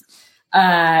those,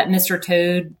 Mr.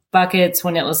 Toad buckets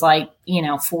when it was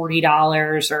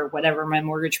 $40 or whatever my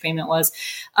mortgage payment was.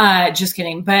 Just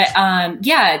kidding. But,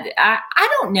 I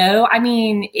don't know. I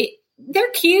mean,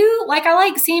 they're cute. I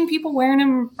like seeing people wearing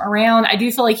them around. I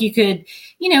do feel like you could,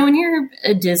 when you're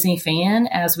a Disney fan,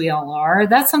 as we all are,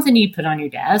 that's something you put on your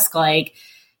desk. I'm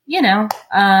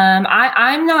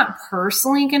not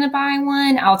personally going to buy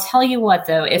one. I'll tell you what,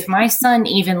 though, if my son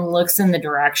even looks in the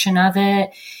direction of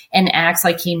it and acts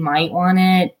like he might want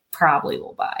it, probably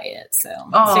will buy it. So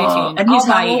stay tuned. And I'll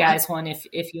buy you guys one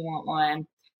if you want one.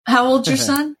 How old's your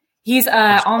son? He's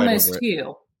right almost over it.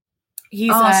 2. He's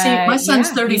my son's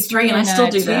 33 and I still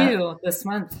do that. 2 this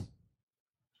month.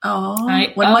 Oh, I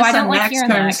don't like hearing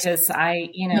that because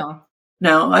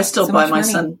No, I still So buy much my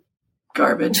money. son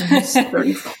garbage. And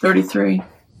he's 33.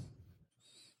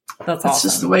 that's That's awesome.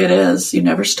 just the way it is. You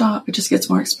never stop. It just gets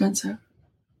more expensive.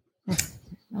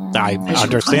 I should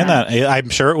understand plan that. I'm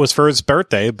sure it was for his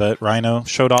birthday, but Rhino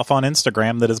showed off on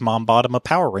Instagram that his mom bought him a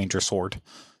Power Ranger sword.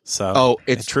 So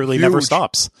it's it truly never huge.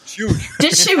 stops. Huge.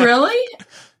 Did she really?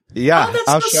 Yeah. Oh,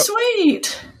 that's so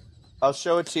sweet. I'll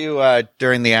show it to you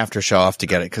during the after show. I'll have to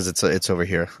get it because it's over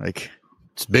here.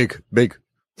 It's big.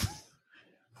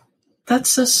 That's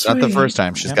so sweet. Not the first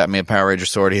time she's got me a Power Ranger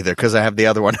sword either, because I have the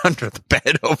other one under the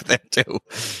bed over there too.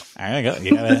 There you go.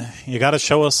 You got to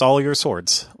show us all your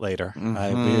swords later.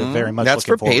 I'd be very much. That's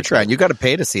looking for forward to Patreon. it. You got to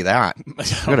pay to see that. You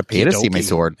got to pay to see my Okey-dokey.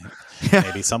 sword.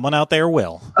 Maybe someone out there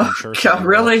will. I'm sure. God, someone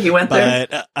really? will. You went there?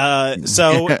 But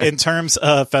So in terms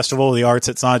of Festival of the Arts,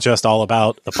 it's not just all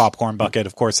about the popcorn bucket.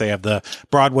 Of course, they have the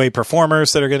Broadway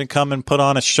performers that are going to come and put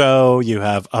on a show. You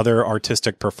have other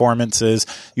artistic performances.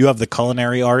 You have the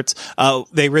culinary arts.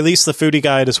 They released the foodie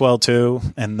guide as well, too,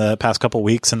 in the past couple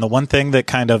weeks. And the one thing that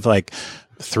kind of like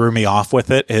threw me off with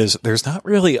it is there's not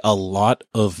really a lot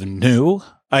of new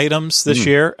items this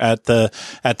year at the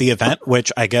event,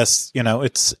 which I guess,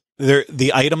 it's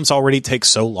the items already take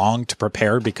so long to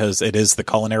prepare because it is the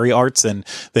culinary arts and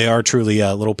they are truly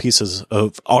little pieces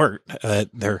of art that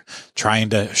they're trying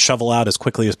to shovel out as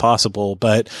quickly as possible.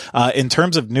 But in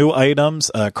terms of new items,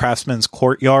 Craftsman's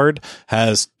Courtyard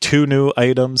has 2 new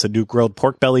items, a new grilled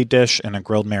pork belly dish and a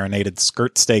grilled marinated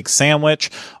skirt steak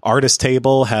sandwich. Artist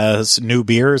Table has new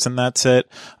beers and that's it.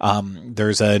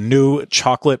 There's a new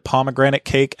chocolate pomegranate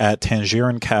cake at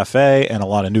Tangerine Cafe and a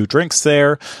lot of new drinks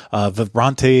there.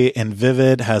 Vibrante and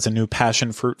Vivid has a new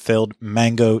passion fruit filled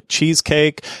mango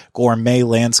cheesecake. Gourmet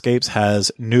Landscapes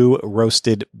has new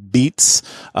roasted beets.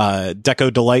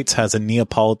 Deco Delights has a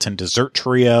Neapolitan dessert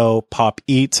trio. Pop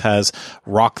Eats has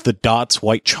Rock the Dots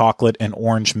white chocolate and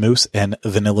orange mousse and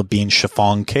vanilla bean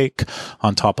chiffon cake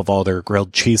on top of all their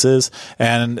grilled cheeses.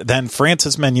 And then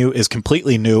France's menu is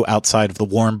completely new outside of the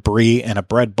warm brie and a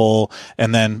bread bowl.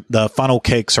 And then the funnel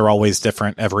cakes are always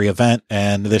different every event.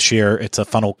 And this year it's a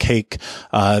funnel cake,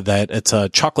 that it's a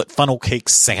chocolate funnel cake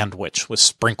sandwich with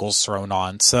sprinkles thrown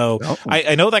on. So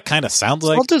I know that kind of sounds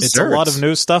like it's a lot of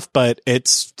new stuff, but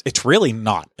it's really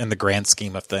not in the grand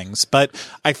scheme of things. But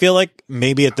I feel like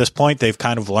maybe at this point they've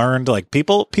kind of learned like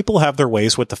people have their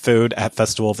ways with the food at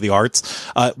Festival of the Arts.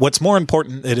 What's more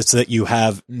important is that you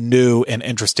have new and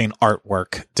interesting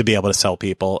artwork to be able to sell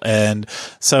people. And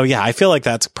so, yeah, I feel like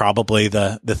that's probably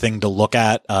the thing to look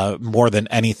at, more than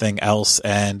anything else.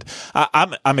 And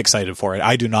I'm excited for it.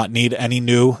 I do not need any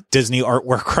new Disney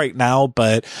artwork right now,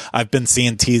 but I've been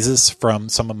seeing teases from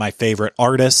some of my favorite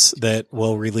artists that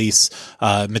will release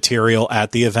material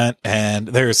at the event. And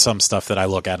there's some stuff that I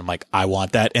look at and I'm like, I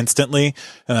want that instantly.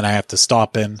 And then I have to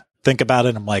stop and think about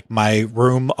it. I'm like, my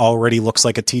room already looks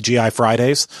like a TGI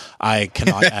Fridays. I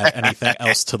cannot add anything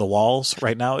else to the walls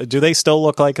right now. Do they still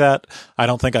look like that? I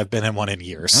don't think I've been in one in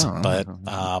years, but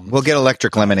we'll get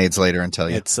electric lemonades later and tell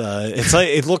you. It's like,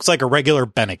 it looks like a regular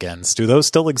Bennigan's. Do those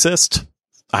still exist?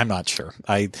 I'm not sure.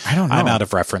 I don't know. I'm out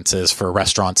of references for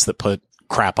restaurants that put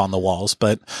crap on the walls,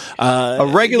 but a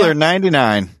regular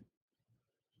 99.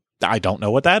 I don't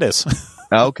know what that is.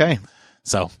 Okay.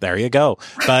 So there you go.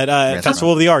 But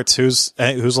Festival of the Arts, who's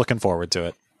looking forward to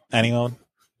it? Anyone?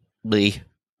 Lee.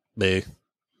 The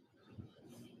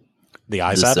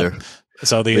eyes at it.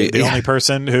 So the only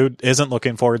person who isn't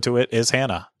looking forward to it is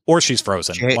Hannah, or she's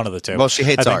frozen. One of the two. Well, she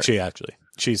hates art.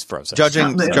 She's frozen.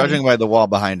 Judging by the wall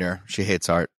behind her, she hates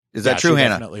art. Is that true,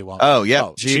 Hannah? Definitely won't. Oh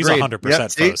yeah, she's 100%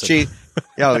 frozen.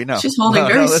 She's holding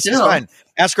very still. Fine.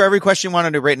 Ask her every question you want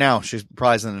to do right now. She's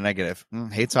probably in the negative.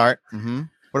 Hates art. Mm-hmm.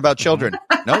 What about children?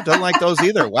 No, doesn't like those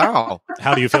either. Wow.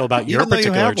 How do you feel about your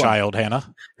particular child,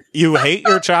 Hannah? You hate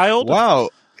your child? Wow.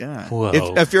 God. Whoa.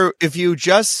 If you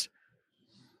just,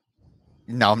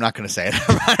 no, I'm not going to say it.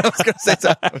 I was going to say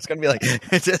something. I was going to be like,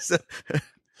 it's just,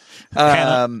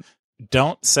 Hannah,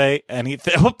 don't say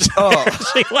anything.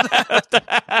 She laughed.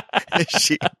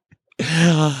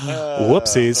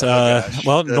 Whoopsies.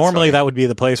 Well, That's normally funny. that would be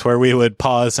the place where we would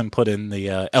pause and put in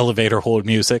the elevator hold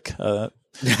music.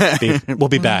 We'll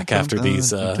be back after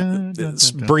these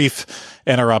brief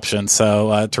interruptions.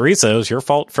 So, Teresa, it was your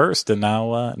fault first, and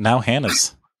now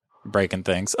Hannah's breaking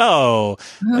things. Oh,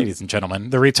 ladies and gentlemen,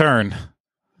 the return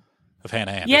of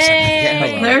Hannah Anderson.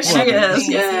 Yay! There she is.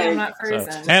 Yay! Yay. I'm not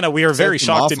frozen. Hannah, we are very some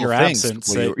shocked in awful your things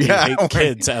absence before that you hate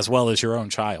kids as well as your own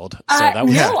child. So that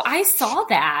was No, I saw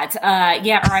that.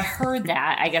 Or I heard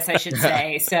that, I guess I should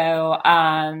say. So,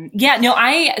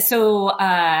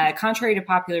 contrary to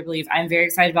popular belief, I'm very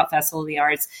excited about Festival of the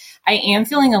Arts. I am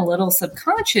feeling a little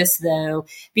subconscious though,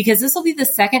 because this will be the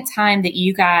second time that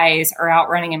you guys are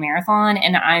out running a marathon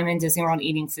and I'm in Disney World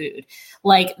eating food.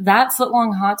 Like that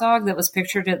footlong hot dog that was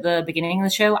pictured at the beginning of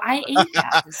the show, I ate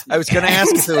that this weekend. I was going to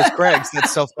ask if it was Craig's.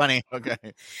 That's so funny. Okay.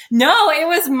 No, it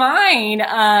was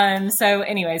mine. So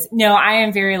anyways, no, I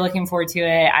am very looking forward to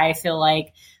it. I feel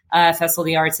like Festival of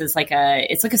the Arts is like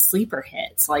a sleeper hit.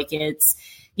 It's like it's,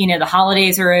 the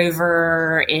holidays are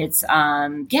over. It's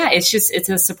it's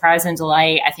a surprise and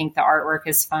delight. I think the artwork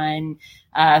is fun.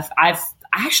 I've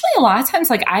actually a lot of times,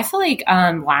 like, I feel like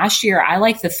last year I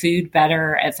liked the food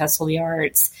better at Festival of the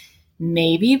Arts,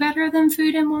 maybe better than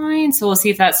Food and Wine. So we'll see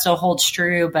if that still holds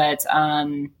true. But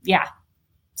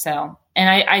So, and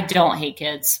I don't hate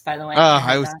kids, by the way.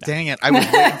 Dang it. I was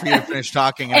waiting for you to finish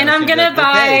talking. And I'm going to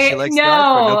buy, she likes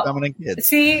no feminine kids.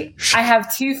 See, I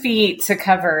have 2 feet to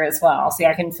cover as well. See,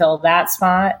 I can fill that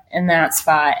spot and that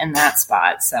spot and that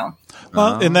spot. So,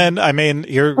 well, and then, I mean,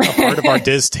 you're a part of our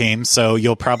Diz team, so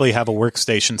you'll probably have a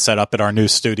workstation set up at our new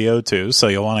studio too. So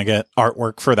you'll want to get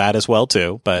artwork for that as well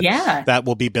too. But yeah, that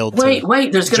will be built.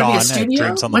 Wait, there's going to be a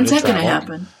studio? When's that going to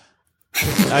happen?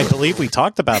 I believe we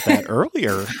talked about that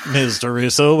earlier, Ms.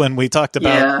 DeRusso, when we talked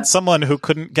about someone who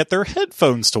couldn't get their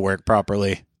headphones to work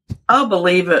properly. I'll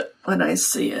believe it when I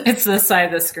see it. It's this side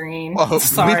of the screen. Oh,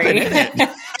 sorry.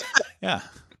 Yeah.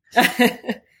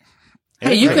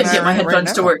 Hey, you couldn't get my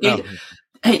headphones to work either.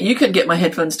 Hey, you couldn't get my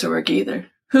headphones to work either.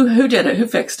 Who did it? Who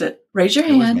fixed it? Raise your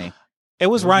hand. It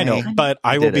was Rhino, but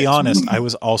I will be honest. I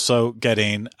was also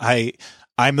getting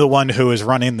I'm the one who is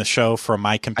running the show from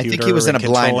my computer. I think he was in a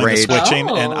blind rage. Switching,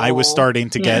 and I was starting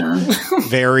to get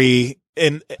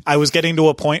and I was getting to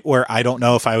a point where I don't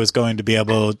know if I was going to be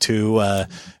able to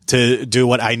do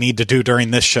what I need to do during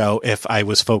this show if I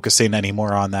was focusing any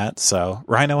more on that. So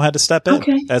Rhino had to step in.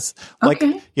 Okay. That's like,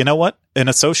 you know what? An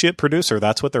associate producer,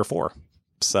 that's what they're for.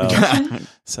 So,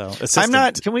 assistant, I'm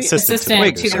not, can we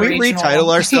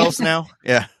retitle ourselves now?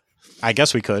 Yeah. I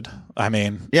guess we could. I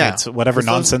mean, yeah, it's whatever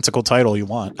nonsensical title you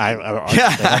want. I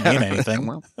don't mean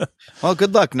anything. Well,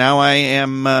 good luck. Now I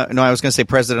am. I was going to say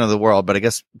president of the world, but I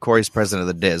guess Corey's president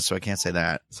of the Diz, so I can't say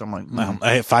that. So I'm like, well,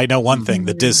 if I know one thing,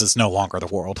 the Diz is no longer the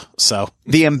world. So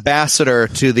the ambassador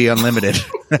to the unlimited.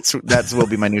 that's will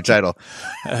be my new title.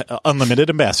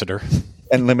 Unlimited ambassador.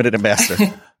 Unlimited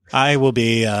ambassador. I will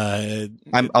be.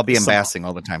 I'll be ambassading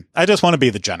all the time. I just want to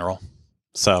be the general.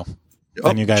 So.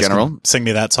 And you guys can sing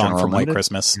me that song General from White Unlimited?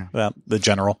 Christmas, the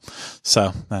General.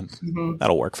 So then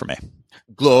that'll work for me.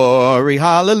 Glory,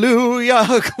 hallelujah.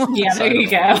 Yeah, there you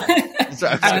go.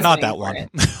 Not that one.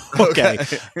 Okay.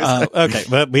 Okay.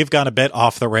 But we've gone a bit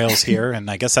off the rails here.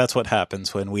 And I guess that's what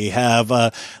happens when we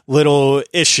have little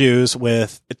issues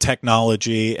with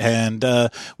technology. And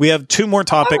we have 2 more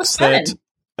topics that.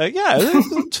 Yeah,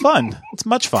 it's fun. It's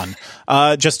much fun.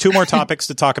 Just 2 more topics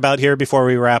to talk about here before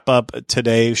we wrap up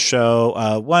today's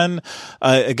show. One,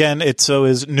 again, it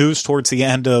is news towards the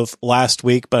end of last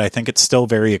week, but I think it's still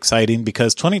very exciting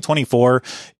because 2024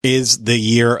 is the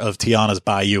year of Tiana's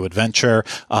Bayou Adventure,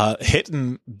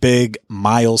 hitting big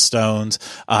milestones.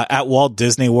 At Walt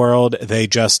Disney World, they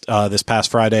just, this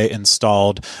past Friday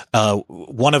installed,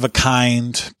 one of a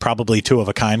kind, probably 2 of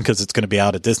a kind, because it's going to be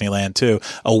out at Disneyland too,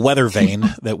 a weather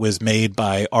vane that was made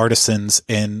by artisans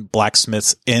in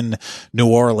blacksmiths in New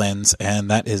Orleans. And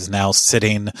that is now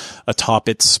sitting atop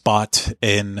its spot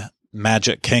in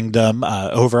Magic Kingdom.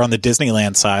 Over on the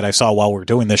Disneyland side, I saw while we were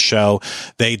doing this show,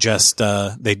 they just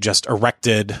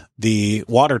erected the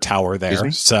water tower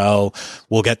there. So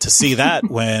we'll get to see that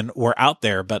when we're out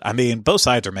there. But I mean, both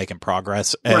sides are making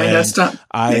progress. And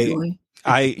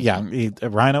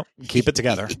Rhino, keep it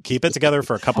together. Keep it together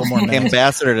for a couple more minutes.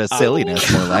 Ambassador to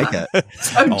silliness, more like it.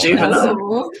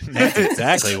 That's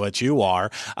exactly what you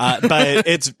are. But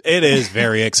it is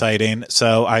very exciting.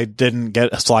 So I didn't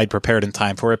get a slide prepared in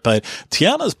time for it, but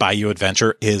Tiana's Bayou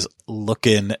Adventure is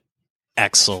looking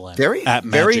excellent. Very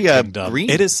green.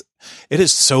 It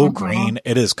is so green.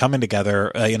 It is coming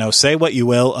together. Say what you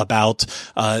will about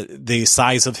the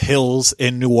size of hills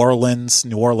in New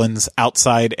Orleans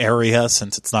outside area,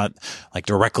 since it's not like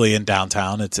directly in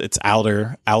downtown. It's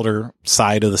outer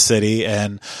side of the city.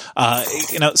 And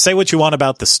say what you want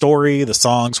about the story, the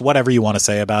songs, whatever you want to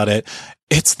say about it.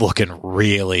 It's looking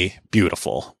really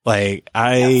beautiful. Like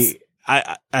I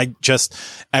just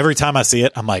every time I see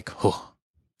it, I'm like, oh.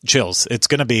 Chills. It's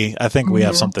going to be, I think we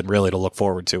have something really to look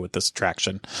forward to with this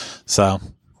attraction. So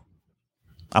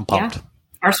I'm pumped. Yeah.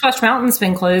 Our Splash Mountain's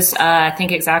been closed, I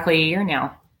think exactly a year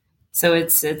now. So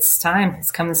it's time. It's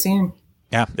coming soon.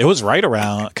 Yeah. It was right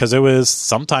around, because it was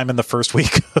sometime in the first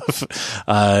week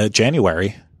of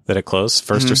January that it closed,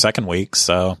 first or second week.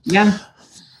 So yeah,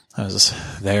 I was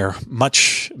there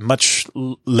much, much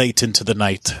late into the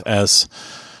night as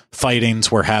fightings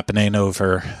were happening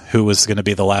over who was going to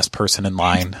be the last person in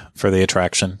line for the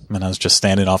attraction. And I was just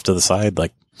standing off to the side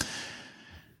like,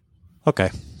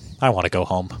 okay, I want to go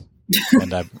home.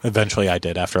 And eventually I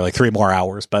did after like 3 more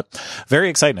hours, but very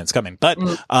exciting. It's coming.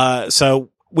 But, so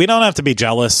we don't have to be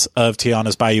jealous of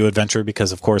Tiana's Bayou Adventure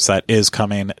because of course that is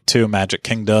coming to Magic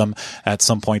Kingdom at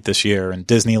some point this year in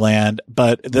Disneyland.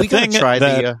 But the thing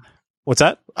that, what's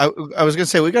that? I was going to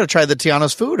say, we got to try the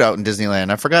Tiana's food out in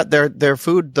Disneyland. I forgot their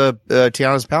food, the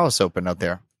Tiana's Palace opened out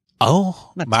there.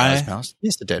 Oh, not Tiana's Palace.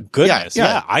 Yes, it did. Goodness.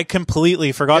 Yeah. I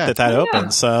completely forgot that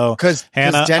opened. So, because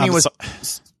Hannah, Denny was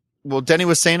Denny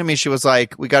was saying to me, she was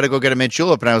like, we got to go get a mint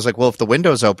julep. And I was like, well, if the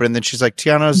window's open, and then she's like,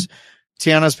 Tiana's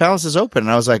Palace is open.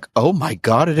 And I was like, oh my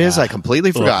God, it is. I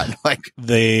completely forgot. Like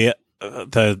the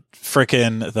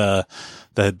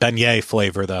beignet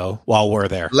flavor though, while we're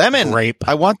there. Lemon. Grape.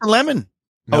 I want the lemon.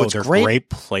 No, it's they're grape?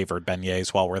 grape flavored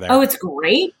beignets while we're there. Oh, it's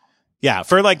grape? Yeah,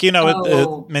 for like, a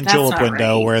mint that's julep not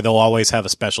window right. where they'll always have a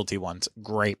specialty ones.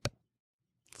 Grape.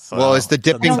 So, Well, is the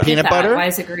dipping I don't get peanut that. butter? Why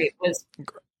is it grape?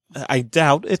 I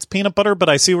doubt it's peanut butter, but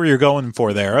I see where you're going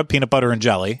for there. Peanut butter and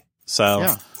jelly. So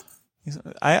Yeah.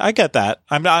 I get that.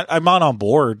 I'm not on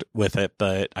board with it,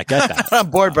 but I get that. I'm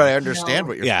on board, but I understand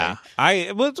what you're Yeah,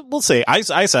 saying. we'll see. I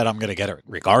said I'm going to get it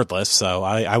regardless, so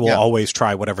I will always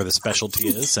try whatever the specialty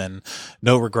is, and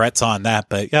no regrets on that.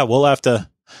 But yeah, we'll have to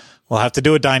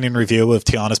do a dining review of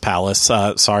Tiana's Palace.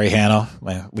 Sorry, Hannah,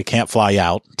 we can't fly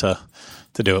out to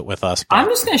do it with us. But I'm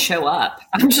just going to show up.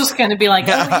 I'm just going to be like,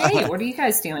 oh, hey, what are you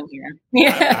guys doing here?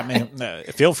 Yeah. I mean,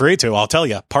 feel free to. I'll tell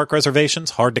you, park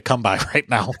reservations hard to come by right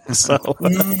now. So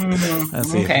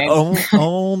that's the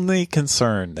only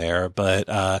concern there. But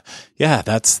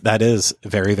that is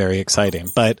very, very exciting.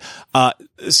 But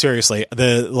seriously,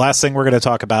 the last thing we're going to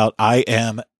talk about, I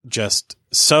am just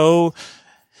so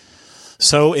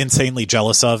insanely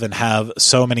jealous of and have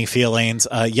so many feelings.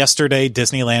 Yesterday,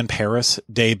 Disneyland Paris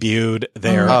debuted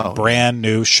their brand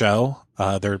new show,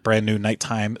 their brand new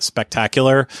nighttime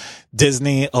spectacular,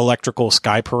 Disney Electrical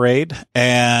Sky Parade.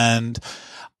 And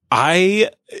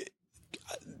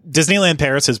Disneyland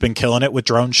Paris has been killing it with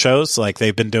drone shows. Like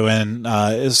they've been doing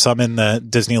some in the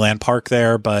Disneyland park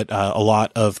there, but a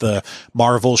lot of the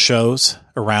Marvel shows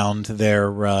around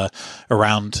their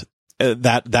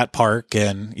that park,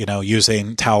 and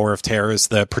using Tower of Terror as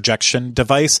the projection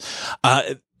device.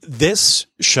 This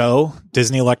show,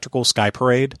 Disney Electrical Sky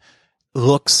Parade,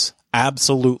 looks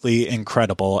absolutely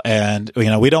incredible. And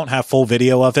we don't have full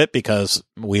video of it because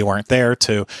we weren't there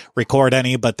to record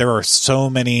any, but there are so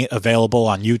many available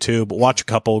on YouTube. Watch a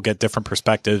couple, get different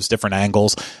perspectives, different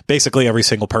angles. Basically every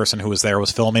single person who was there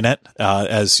was filming it,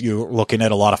 as you're looking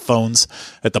at a lot of phones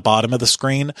at the bottom of the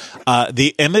screen.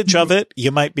 The image of it,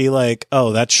 you might be like,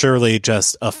 oh, that's surely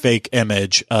just a fake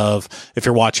image of, if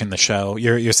you're watching the show,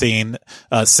 you're seeing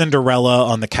Cinderella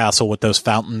on the castle with those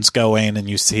fountains going, and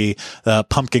you see the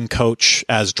pumpkin coach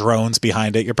as drones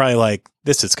behind it. You're probably like,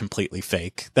 this is completely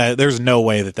fake. There's no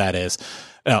way that is.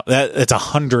 No, it's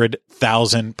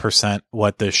 100,000%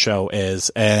 what this show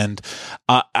is. And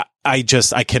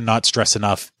I cannot stress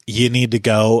enough. You need to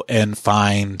go and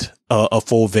find a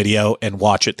full video and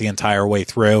watch it the entire way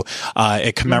through.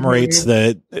 It commemorates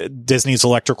the Disney's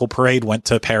Electrical Parade went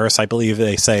to Paris, I believe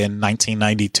they say, in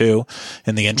 1992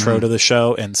 in the intro to the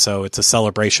show. And so it's a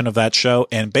celebration of that show.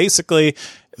 And basically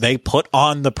they put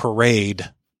on the parade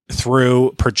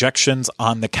through projections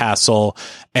on the castle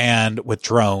and with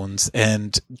drones,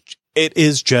 and it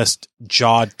is just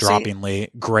jaw-droppingly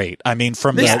great. I mean,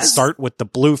 from the start with the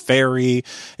Blue Fairy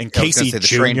and Casey the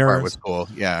Jr. train part was cool.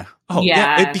 Yeah. Oh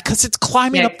yeah, because it's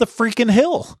climbing up the freaking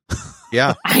hill.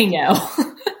 Yeah, I know.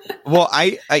 Well,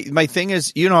 my thing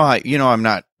is, I'm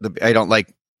not. I don't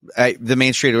like. The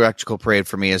Main Street Electrical Parade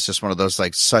for me is just one of those,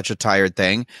 like, such a tired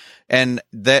thing. And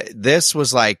this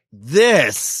was like,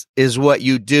 this is what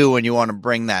you do when you want to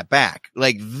bring that back.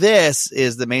 Like, this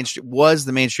is the Main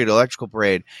Street Electrical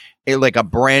Parade, like a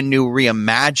brand new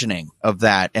reimagining of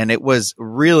that. And it was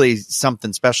really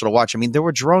something special to watch. I mean, there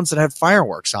were drones that had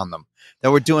fireworks on them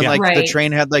that were doing the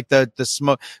train had like the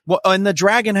smoke. Well, and the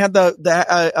dragon had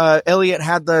Elliot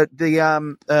had he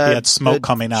had smoke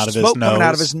coming out of his nose. Coming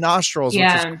out of his nostrils, which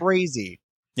is crazy.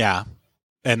 Yeah.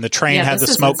 And the train had the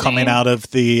smoke coming out of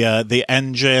the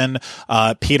engine.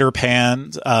 Peter Pan,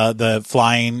 the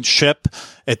flying ship.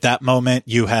 At that moment,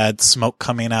 you had smoke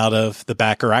coming out of the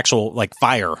back, or actual like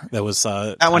fire. That was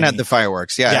that one had the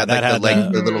fireworks. Yeah, that had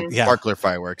the little sparkler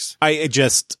fireworks.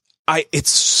 It's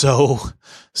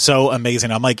so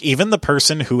amazing. I'm like, even the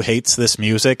person who hates this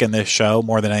music and this show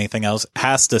more than anything else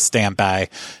has to stand by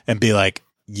and be like,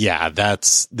 yeah,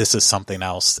 this is something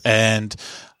else. And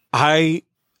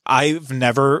I've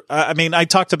never, I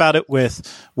talked about it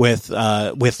with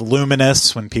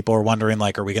Luminous when people are wondering,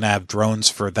 like, are we going to have drones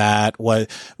for that?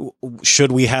 What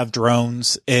should we have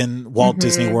drones in Walt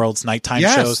Disney World's nighttime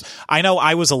shows? I know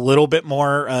I was a little bit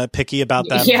more picky about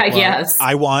that. Yeah, yes.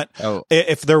 I want,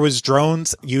 if there was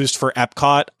drones used for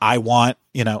Epcot, I want,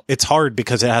 it's hard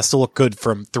because it has to look good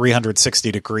from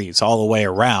 360 degrees all the way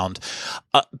around.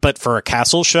 But for a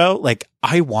castle show, like,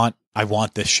 I want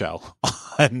this show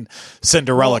on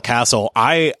Cinderella Castle.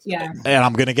 And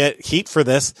I'm going to get heat for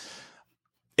this.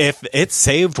 if it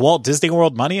saved Walt Disney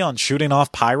World money on shooting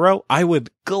off pyro, I would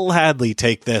gladly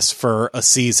take this for a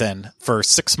season for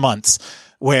 6 months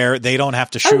where they don't have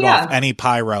to shoot off any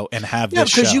pyro and have this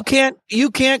show. Because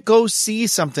you can't go see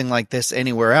something like this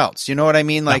anywhere else. You know what I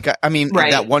mean? Like, I mean,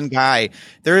 that one guy,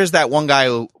 there is that one guy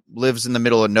who lives in the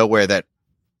middle of nowhere that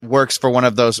works for one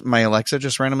of those. My Alexa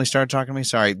just randomly started talking to me.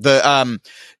 Sorry.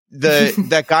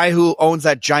 That guy who owns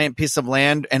that giant piece of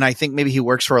land, and I think maybe he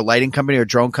works for a lighting company or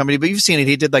drone company, but you've seen it.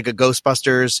 He did like a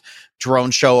Ghostbusters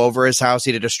drone show over his house.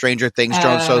 He did a Stranger Things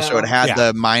drone show, so it had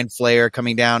the mind flayer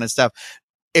coming down and stuff.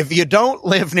 If you don't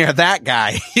live near that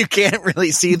guy, you can't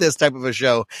really see this type of a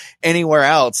show anywhere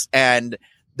else. And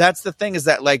that's the thing, is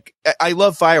that, like, I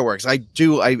love fireworks. I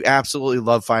absolutely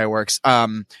love fireworks.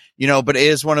 You know, but it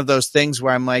is one of those things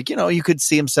where I'm like, you know, you could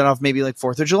see them set off maybe like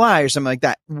 4th of July or something like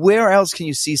that. Where else can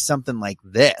you see something like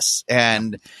this?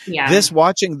 And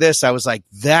watching this, I was like,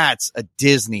 that's a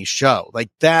Disney show. Like,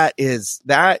 this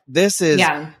is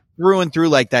through and through,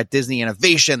 like that Disney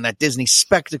innovation, that Disney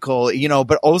spectacle, you know,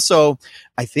 but also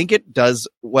I think it does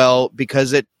well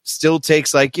because it still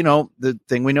takes, like, you know, the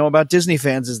thing we know about Disney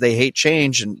fans is they hate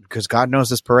change, and because God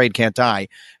knows this parade can't die.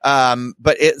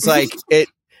 But it's like, it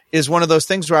is one of those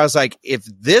things where I was like, if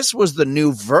this was the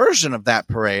new version of that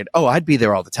parade, I'd be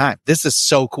there all the time. This is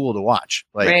so cool to watch.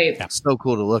 Like, so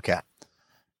cool to look at.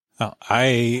 Oh,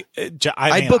 I'd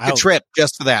book a trip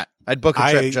just for that. I'd book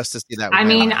a trip just to see that. I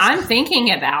mean, I'm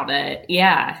thinking about it.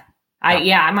 Yeah.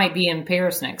 I might be in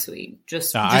Paris next week.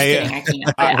 Just kidding. I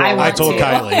can't. I told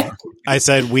Kylie, I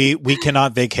said, we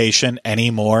cannot vacation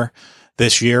anymore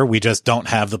this year. We just don't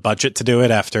have the budget to do it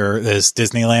after this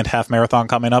Disneyland half marathon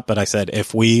coming up. But I said,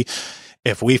 if we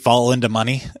fall into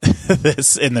money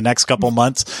this in the next couple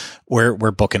months, we're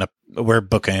booking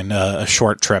a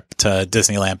short trip to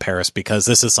Disneyland Paris, because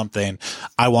this is something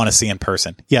I want to see in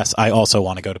person. Yes, I also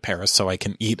want to go to Paris so I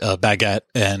can eat a baguette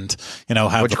and, you know,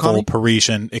 have the full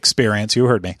Parisian experience. You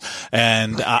heard me.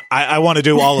 And I want to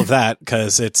do all of that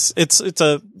because it's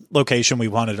a location we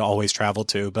wanted to always travel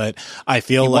to, but I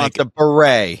feel like the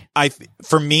beret.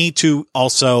 For me to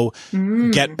also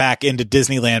get back into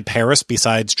Disneyland Paris,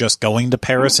 besides just going to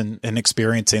Paris and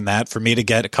experiencing that, for me to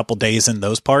get a couple days in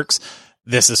those parks,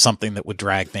 this is something that would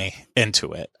drag me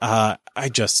into it.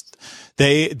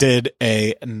 They did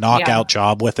a knockout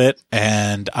job with it,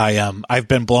 and I've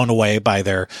been blown away by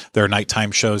their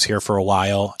nighttime shows here for a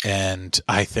while, and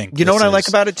I think you know what I like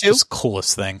about it too? It's the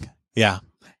coolest thing. Yeah.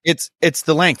 It's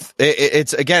the length.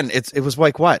 It was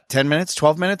like what, 10 minutes,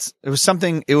 12 minutes? It was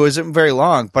something, it wasn't very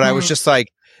long, but I was just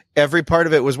like, every part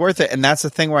of it was worth it. And that's the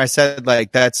thing where I said,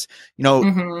 like, that's, you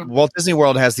know, Walt Disney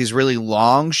World has these really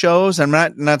long shows. I'm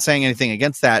not saying anything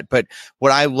against that, but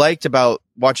what I liked about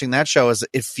watching that show is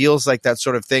it feels like that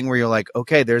sort of thing where you're like,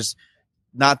 okay, there's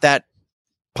not that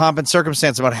pomp and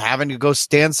circumstance about having to go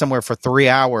stand somewhere for 3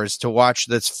 hours to watch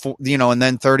this, you know, and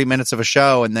then 30 minutes of a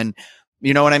show. And then,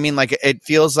 you know what I mean? Like, it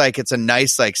feels like it's a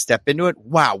nice, like, step into it.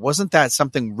 Wow. Wasn't that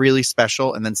something really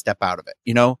special? And then step out of it,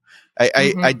 you know?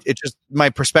 It just, my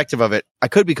perspective of it, I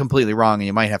could be completely wrong, and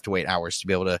you might have to wait hours to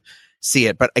be able to see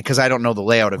it, but because I don't know the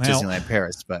layout of Disneyland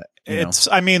Paris, but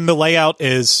the layout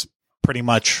is pretty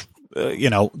much, you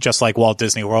know, just like Walt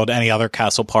Disney World, any other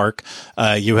castle park.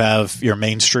 You have your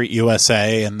Main Street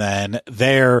USA, and then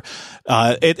there,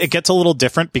 it gets a little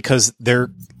different because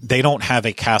they don't have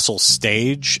a castle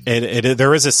stage.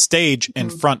 There is a stage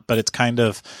in front, but it's kind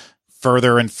of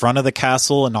further in front of the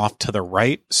castle and off to the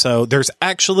right. So there's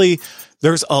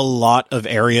a lot of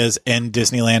areas in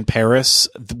Disneyland Paris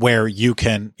where you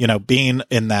can, you know, being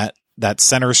in that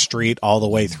center street all the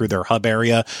way through their hub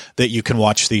area, that you can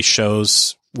watch these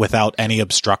shows without any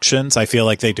obstructions. I feel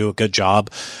like they do a good job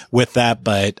with that.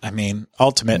 But I mean,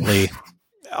 ultimately,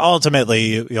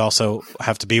 you also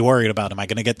have to be worried about, am I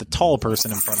going to get the tall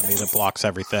person in front of me that blocks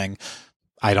everything?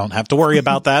 I don't have to worry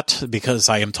about that because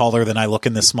I am taller than I look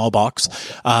in this small box.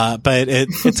 But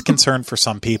it's a concern for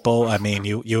some people. I mean,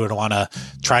 you would want to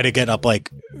try to get up like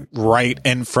right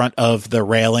in front of the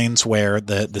railings where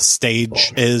the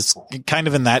stage is, kind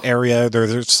of in that area.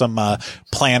 There's some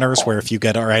planners where if you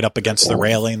get right up against the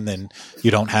railing, then you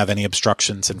don't have any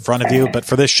obstructions in front of you. But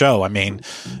for this show, I mean,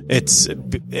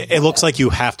 it looks like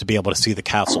you have to be able to see the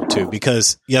castle too,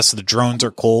 because yes, the drones are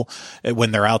cool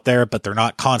when they're out there, but they're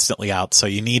not constantly out.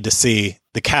 So you need to see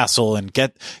the castle and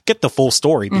get the full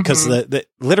story, because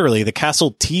literally the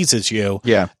castle teases you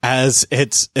as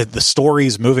the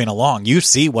story's moving along. You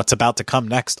see what's about to come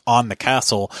next on the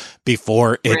castle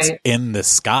before it's in the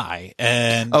sky.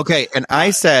 And okay. And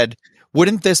I said,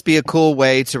 Wouldn't this be a cool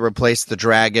way to replace the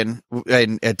dragon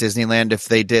at Disneyland if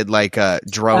they did like a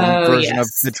drone version of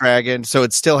the dragon? So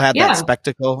it still had that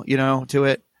spectacle, to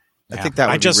it. I think that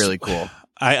would be really cool.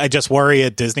 I just worry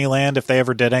at Disneyland if they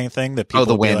ever did anything that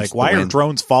people would be like, why are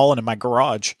drones falling in my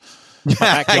garage?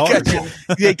 My backyard.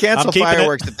 They cancel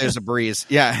fireworks if there's a breeze.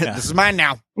 Yeah, this is mine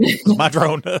now. It's my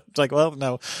drone. It's like, well,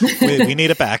 no, we need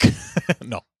it back.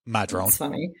 No, my drone. That's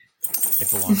funny.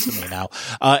 It belongs to me now.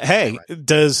 Hey,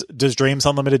 does Dreams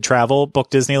Unlimited Travel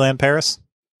book Disneyland Paris?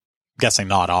 Guessing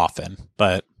not often,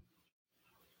 but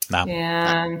no.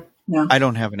 Yeah. No. I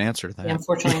don't have an answer to that. Yeah,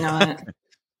 unfortunately not.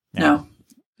 No.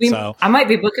 So, I might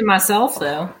be booking myself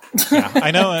though.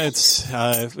 I know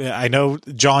I know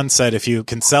John said if you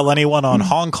can sell anyone on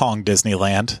Hong Kong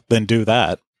Disneyland, then do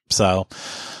that. So,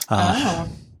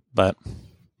 but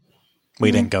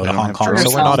we didn't go to Hong Kong, so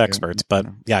we're not experts. But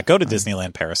yeah, go to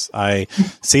Disneyland Paris. I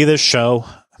see this show.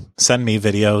 Send me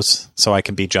videos so I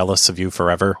can be jealous of you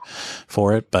forever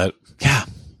for it. But yeah.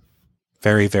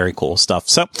 Very, very cool stuff.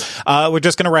 So we're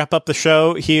just going to wrap up the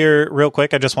show here real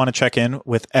quick. I just want to check in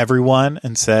with everyone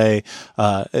and say,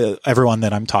 everyone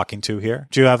that I'm talking to here,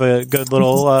 do you have a good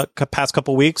little past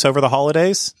couple weeks over the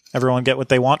holidays? Everyone get what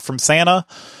they want from Santa?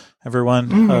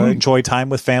 Everyone enjoy time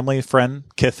with family, friend,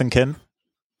 kith and kin?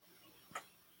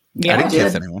 Yeah, I didn't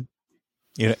kith anyone.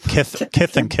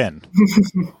 Kith and kin.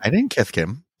 I didn't kith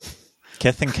Kim.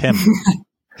 Kith and Kim.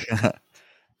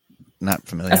 Not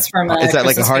familiar. That's from is that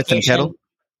like a hearth Vacation. and kettle?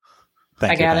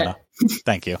 Thank you, Hannah.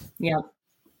 Thank you. Yeah.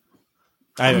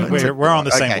 We're on the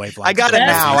same wavelength. I got it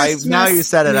now. Now you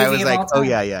said it. I was movie like, of all oh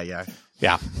time. yeah.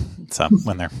 Yeah. So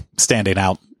when they're standing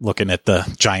out looking at the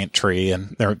giant tree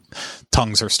and their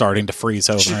tongues are starting to freeze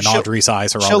over and Audrey's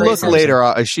eyes are she'll already look frozen.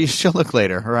 later. She'll look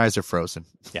later. Her eyes are frozen.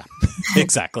 Yeah,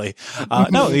 exactly.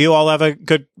 No, you all have a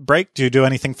good break. Do you do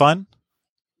anything fun?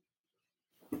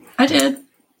 I did.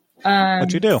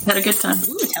 What'd you do? Had a good time.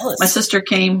 Ooh, tell us. My sister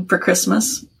came for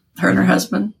Christmas, her and her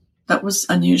husband. That was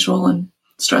unusual and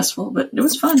stressful, but it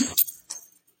was fun.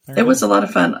 It was a lot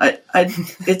of fun.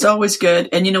 It's always good.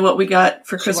 And you know what we got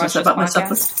for Christmas? I bought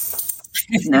myself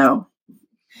no.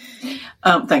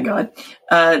 Thank God.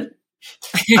 I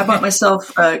bought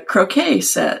myself a croquet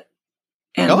set,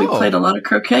 and we played a lot of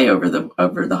croquet over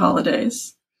the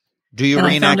holidays. Do you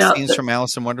reenact scenes from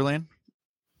Alice in Wonderland?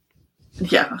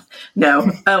 Yeah,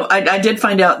 no. I did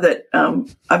find out that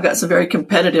I've got some very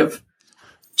competitive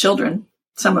children.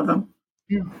 Some of them.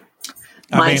 Yeah.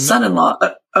 My son-in-law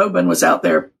Oben was out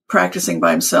there practicing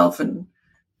by himself and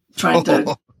trying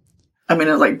to. I mean,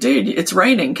 I was like, dude, it's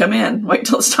raining. Come in. Wait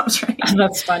till it stops raining.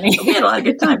 That's funny. We had a lot of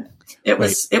good time. It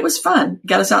was fun.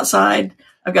 Got us outside.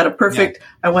 I've got a perfect. Yeah.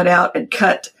 I went out and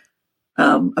cut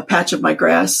a patch of my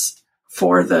grass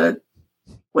for the.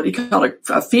 What do you call it?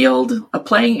 A field, a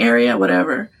playing area,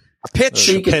 whatever. A pitch.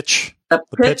 So you could, a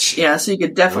pitch. Yeah, so you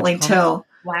could definitely tell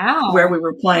where we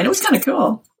were playing. It was kind of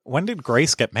cool. When did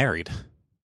Grace get married?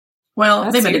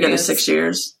 Well, they've been together 6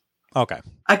 years. Okay.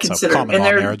 I consider and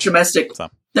they're marriage. Domestic. So.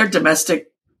 They're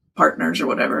domestic partners or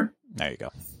whatever. There you go.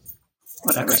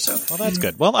 Whatever. Okay. So. Well, that's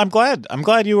good. Well, I'm glad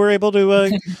you were able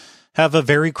to have a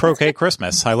very croquet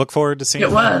Christmas. I look forward to seeing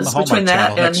it on the Hallmark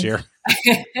Channel next year.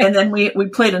 And then we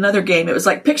played another game. It was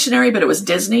like Pictionary, but it was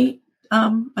Disney. I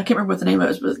can't remember what the name of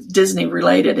it was Disney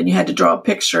related, and you had to draw a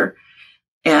picture.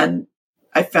 And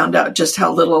I found out just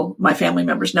how little my family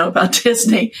members know about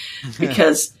Disney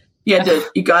because you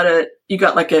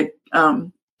got like a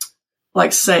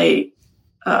say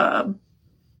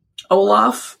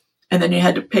Olaf, and then you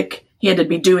had to pick. He had to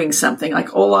be doing something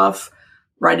like Olaf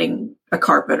riding a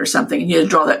carpet or something, and you had to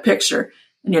draw that picture.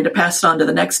 And you had to pass it on to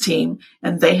the next team,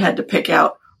 and they had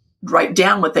to write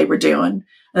down what they were doing.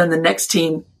 And then the next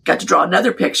team got to draw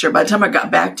another picture. By the time I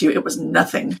got back to you, it was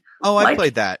nothing. Oh, I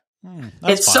played that. It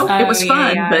was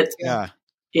fun, but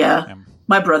yeah.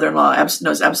 My brother-in-law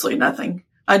knows absolutely nothing.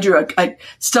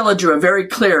 Stella drew a very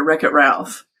clear Wreck-It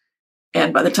Ralph,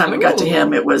 and by the time it got to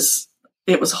him, it was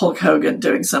Hulk Hogan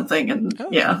doing something, and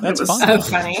it was fun. So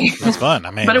funny. That's fun.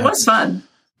 I mean, but it was fun.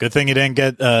 Good thing you didn't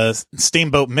get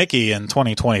Steamboat Mickey in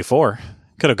 2024.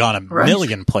 Could have gone a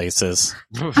million places.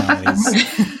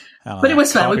 But it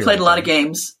was fun. We played a lot of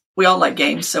games. We all like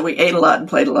games, so we ate a lot and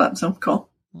played a lot. So cool.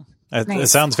 It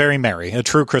sounds very merry. A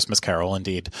true Christmas carol,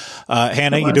 indeed.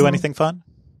 Hannah, you do anything fun?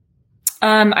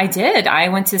 I did. I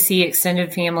went to see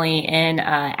extended family in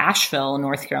Asheville,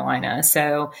 North Carolina.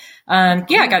 So, I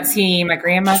got to see my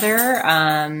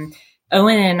grandmother.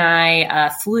 Owen and I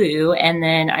flew, and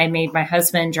then I made my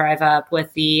husband drive up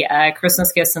with the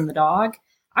Christmas gifts and the dog.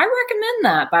 I recommend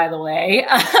that, by the way.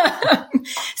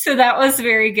 So that was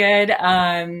very good.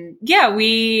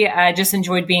 We just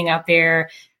enjoyed being out there.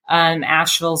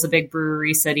 Asheville's a big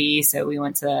brewery city, so we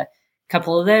went to a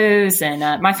couple of those.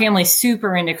 And my family's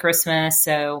super into Christmas,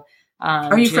 so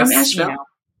are you from Asheville?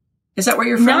 Is that where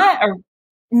you're from?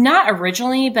 Not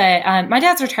originally, but my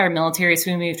dad's retired military,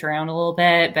 so we moved around a little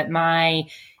bit. But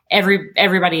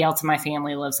everybody else in my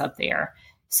family lives up there.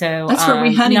 So that's where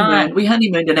we honeymooned. We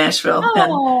honeymooned in Asheville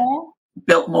and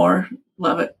Biltmore.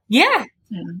 Love it. Yeah.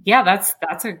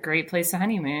 That's a great place to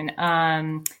honeymoon.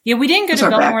 We didn't go to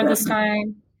Biltmore this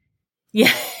time.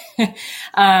 Yeah.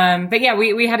 But yeah,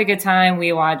 we had a good time.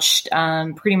 We watched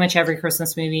pretty much every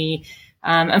Christmas movie.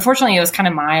 Unfortunately, it was kind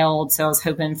of mild, so I was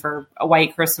hoping for a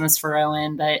white Christmas for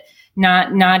Owen, but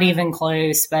not even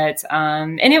close. But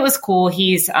and it was cool.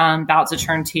 He's about to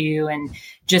turn 2, and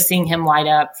just seeing him light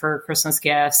up for Christmas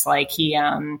gifts, like he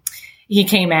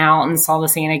came out and saw the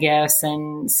Santa gifts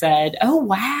and said, "Oh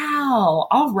wow,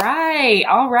 all right."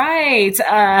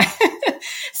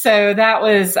 So that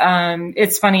was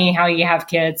it's funny how you have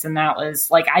kids, and that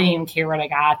was like I didn't even care what I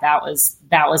got. That was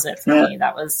it for me.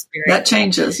 That was very that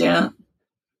changes, yeah.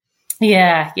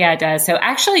 Yeah, it does. So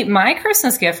actually, my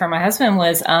Christmas gift for my husband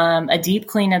was a deep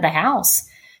clean of the house.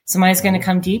 Somebody's going to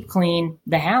come deep clean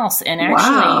the house, and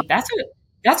actually,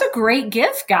 that's a great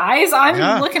gift, guys.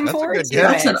 I'm looking forward to it.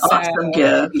 That's an awesome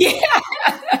gift. Yeah.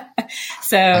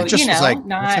 So that's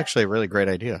actually a really great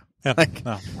idea. Yeah. Right.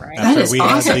 That is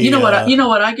awesome. You know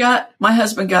what I got? My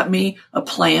husband got me a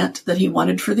plant that he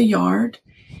wanted for the yard.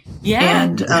 Yeah.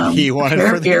 And he wanted a pair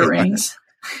for of the earrings.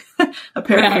 A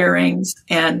pair of earrings,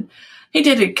 and he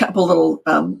did a couple little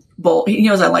bowl. He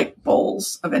knows I like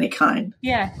bowls of any kind.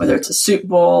 Yeah. Whether it's a soup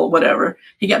bowl, whatever.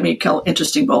 He got me a couple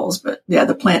interesting bowls, but yeah,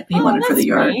 the plant he wanted for the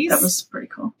yard. Nice. That was pretty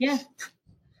cool. Yeah.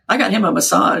 I got him a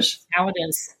massage. How it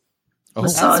is.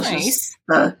 Massage. That's nice.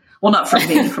 Well, not from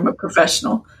me, from a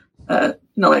professional.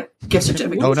 Like gift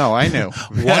certificate. Oh no, I knew.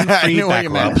 One free back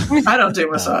rub. I don't do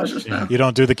massages now. You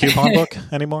don't do the coupon book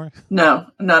anymore? No,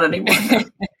 not anymore.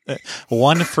 No.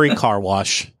 One free car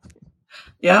wash.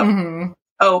 Yeah. Mm-hmm.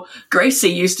 Oh, Gracie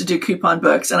used to do coupon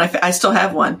books, and I still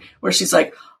have one where she's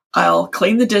like, I'll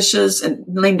clean the dishes and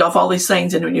named off all these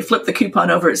things. And when you flip the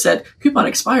coupon over, it said coupon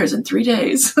expires in 3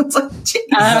 days. It's like,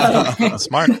 geez.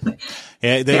 Smart.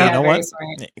 Yeah, you know what?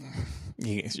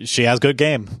 She has good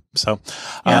game. So,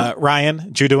 Ryan,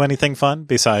 did you do anything fun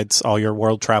besides all your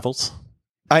world travels?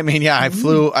 I mean, yeah, I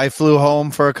flew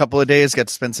home for a couple of days, got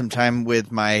to spend some time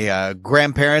with my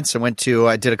grandparents.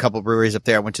 I did a couple breweries up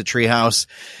there. I went to Treehouse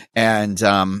and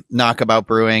Knockabout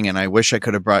Brewing, and I wish I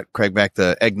could have brought Craig back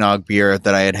the eggnog beer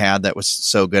that I had that was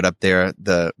so good up there,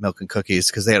 the milk and cookies,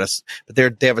 because they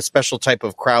have a special type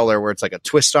of crowler where it's like a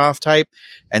twist off type.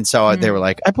 And so they were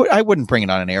like, I wouldn't bring it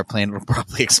on an airplane, it would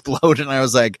probably explode. And I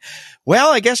was like,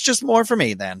 well, I guess just more for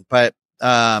me then. But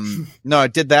no, I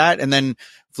did that, and then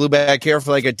flew back here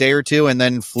for like a day or two, and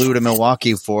then flew to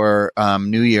Milwaukee for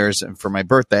New Year's and for my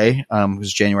birthday. It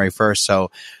was January 1st.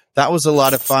 So that was a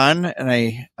lot of fun.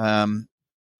 And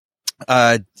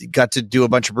I got to do a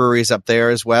bunch of breweries up there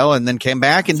as well, and then came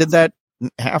back and did that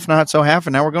half, not so half.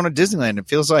 And now we're going to Disneyland. It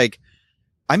feels like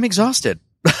I'm exhausted.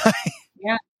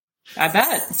 Yeah, I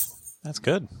bet. That's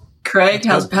good. Craig,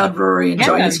 how's Pound Brewery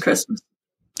enjoying his Christmas?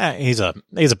 He's a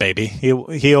baby.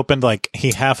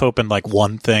 He half opened like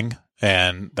one thing,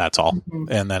 and that's all. Mm-hmm.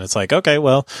 And then it's like, okay,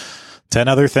 well, 10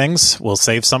 other things. We'll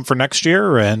save some for next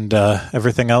year, and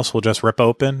everything else we'll just rip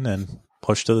open and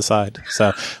push to the side.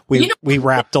 So we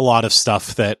wrapped a lot of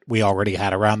stuff that we already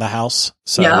had around the house.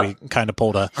 So we kind of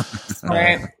pulled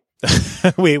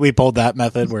we pulled that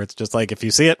method where it's just like, if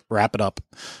you see it, wrap it up.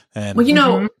 And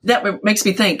that makes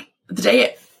me think.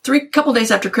 Couple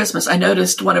days after Christmas, I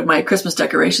noticed one of my Christmas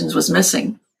decorations was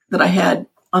missing that I had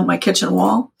on my kitchen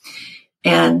wall.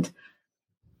 And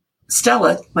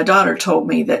Stella, my daughter, told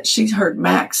me that she heard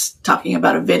Max talking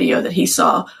about a video that he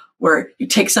saw where you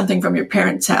take something from your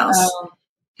parents' house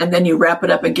and then you wrap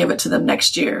it up and give it to them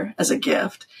next year as a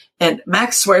gift. And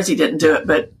Max swears he didn't do it,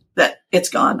 but that it's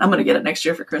gone. I'm going to get it next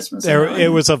year for Christmas.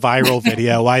 It was a viral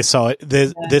video. I saw it.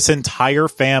 This entire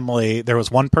family, there was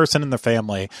one person in the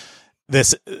family.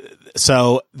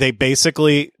 So they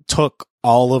basically took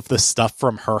all of the stuff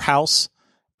from her house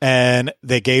and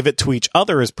they gave it to each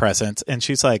other as presents. And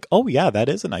she's like, "Oh yeah, that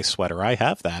is a nice sweater. I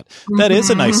have that. That is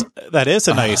a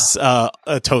nice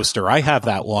a toaster. I have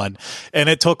that one." And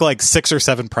it took like 6 or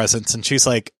 7 presents. And she's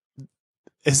like,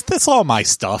 "Is this all my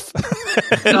stuff?"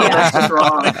 That's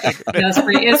wrong.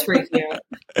 It's pretty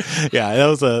cute. Yeah,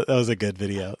 that was a good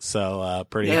video. So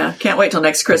pretty. Yeah, can't wait till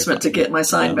next Christmas to get my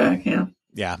sign back. Yeah.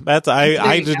 Yeah,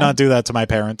 I did not do that to my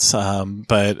parents,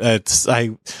 but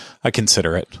I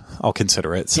consider it. I'll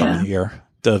consider it some year.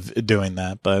 of doing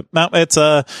that. But no, it's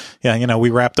we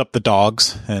wrapped up the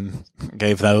dogs and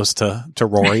gave those to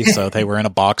Rory, so they were in a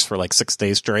box for like 6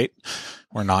 days straight.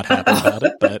 We're not happy about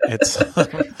it, but it's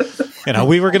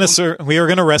we were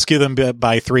gonna rescue them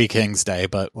by Three Kings Day,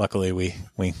 but luckily we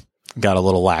got a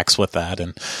little lax with that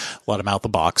and let them out the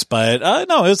box. But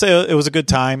no, it was a good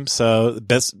time. So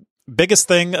biggest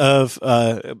thing of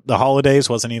the holidays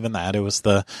wasn't even that. It was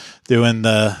doing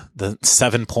the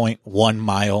 7.1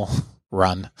 mile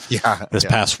run this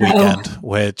past weekend,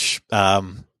 which I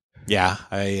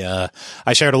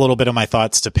shared a little bit of my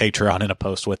thoughts to Patreon in a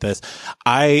post with this.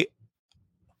 I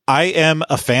am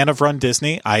a fan of Run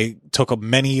Disney. I took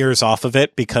many years off of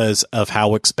it because of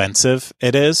how expensive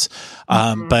it is.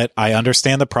 But I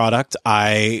understand the product.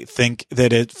 I think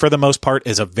that it, for the most part,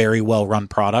 is a very well run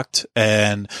product.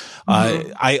 And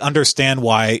I understand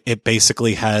why it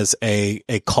basically has a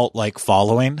cult like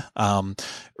following.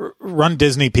 Run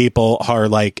Disney people are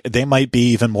like, they might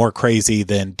be even more crazy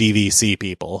than DVC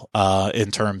people,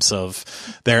 in terms of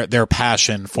their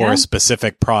passion for a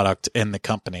specific product in the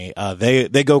company.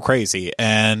 They go crazy,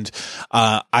 and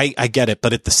I get it.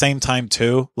 But at the same time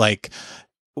too, like,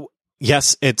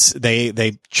 yes,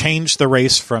 they changed the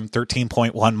race from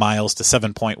 13.1 miles to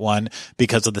 7.1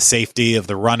 because of the safety of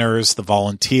the runners, the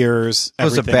volunteers. It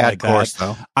was a bad course,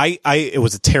 though. It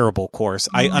was a terrible course.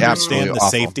 I understand the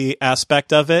safety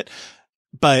aspect of it,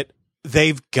 but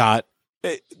they've got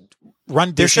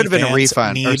Run Disney. There should have been a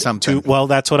refund or something. Well,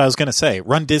 that's what I was going to say.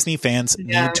 Run Disney fans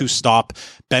need to stop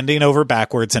bending over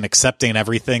backwards and accepting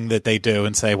everything that they do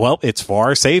and say, well, it's for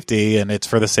our safety and it's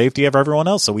for the safety of everyone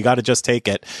else, so we got to just take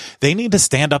it. They need to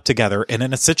stand up together. And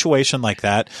in a situation like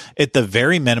that, at the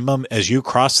very minimum, as you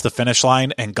crossed the finish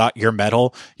line and got your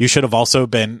medal, you should have also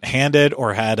been handed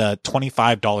or had a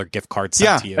 $25 gift card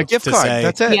sent to you. A gift card.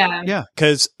 That's it. Yeah.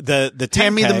 Because the 10K,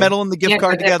 hand me the medal and the gift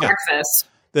card together. Breakfast.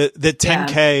 The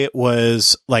 10K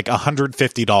was like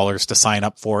 $150 to sign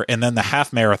up for, and then the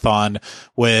half marathon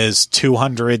was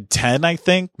 $210, I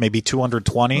think, maybe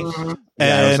 $220.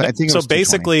 And I think it was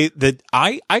basically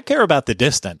I care about the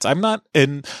distance. I'm not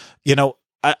in,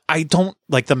 I don't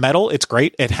like the medal. It's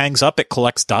great. It hangs up, it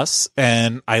collects dust,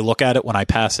 and I look at it when I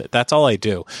pass it. That's all I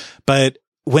do. But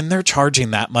when they're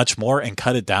charging that much more and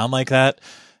cut it down like that,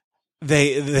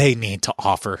 they need to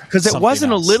offer, because it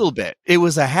wasn't else. A little bit. It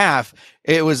was a half.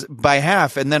 It was by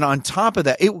half, and then on top of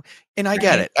that, and I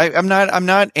get it. I'm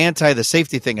not anti the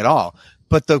safety thing at all,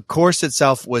 but the course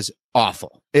itself was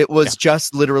awful. It was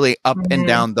just literally up and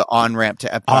down the on ramp to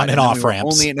Epcot, on and off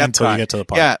ramps only until you get to the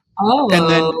park. Yeah. And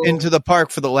then into the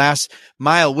park for the last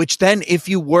mile, which then, if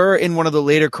you were in one of the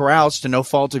later corrals, to no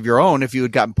fault of your own, if you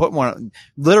had gotten put one,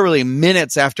 literally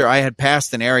minutes after I had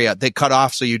passed an area, they cut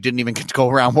off, so you didn't even get to go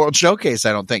around World Showcase.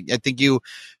 I think you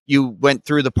went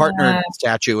through the partner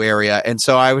statue area. And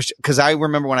so because I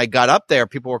remember when I got up there,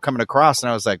 people were coming across,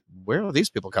 and I was like, where are these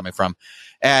people coming from?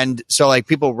 And so, like,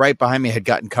 people right behind me had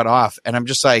gotten cut off, and I'm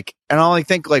just like, and I only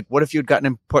think, like, what if you'd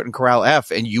gotten put in Corral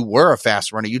F and you were a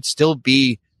fast runner? You'd still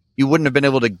be, you wouldn't have been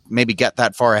able to maybe get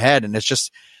that far ahead. And it's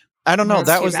just, I don't know.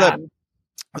 That was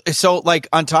so, like,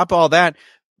 on top of all that,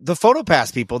 the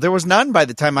PhotoPass people, there was none by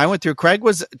the time I went through. Craig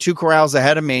was 2 corrals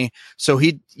ahead of me. So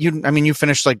you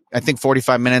finished, like, I think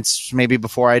 45 minutes maybe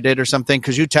before I did or something.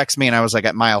 'Cause you text me and I was like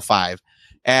at mile 5.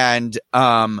 And,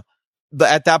 but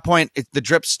at that point, the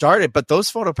drip started, but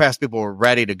those PhotoPass people were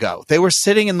ready to go. They were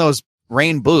sitting in those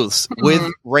rain booths with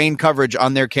rain coverage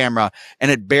on their camera,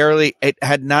 and it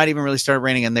had not even really started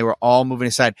raining, and they were all moving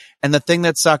aside. And the thing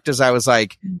that sucked is I was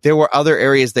like, there were other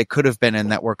areas they could have been in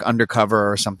that were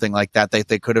undercover or something like that.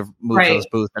 They could have moved those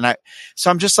booths. And so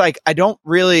I'm just like, I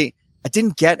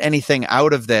didn't get anything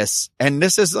out of this. And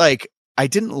this is like, I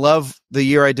didn't love the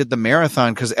year I did the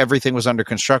marathon because everything was under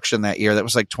construction that year. That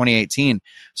was like 2018.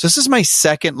 So this is my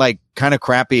second, like, kind of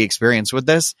crappy experience with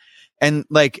this. And,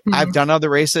 like, I've done other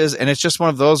races, and it's just one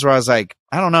of those where I was like,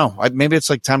 I don't know. Maybe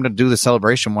it's like time to do the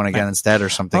celebration one again instead or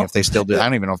something. If they still do, I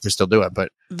don't even know if they still do it,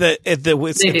 but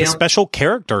the special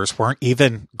characters weren't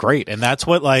even great. And that's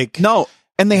what, like, no.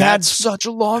 And they had such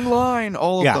a long line,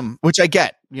 all of them, which I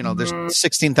get. There's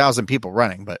 16,000 people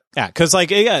running, but yeah, because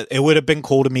it would have been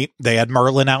cool to meet. They had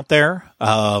Merlin out there,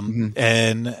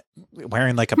 and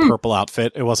wearing like a purple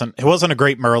outfit. It wasn't a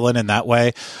great Merlin in that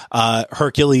way.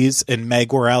 Hercules and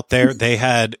Meg were out there. They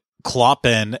had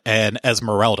Kloppen and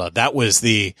Esmeralda. That was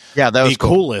the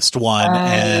coolest one,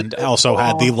 and also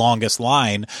had the longest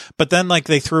line. But then, like,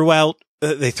 they threw out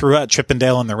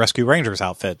Chippendale and the Rescue Rangers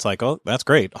outfits. Like, oh, that's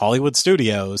great. Hollywood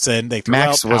Studios. And they threw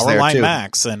out Powerline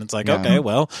Max. And it's like, okay,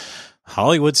 well,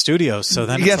 Hollywood Studios. So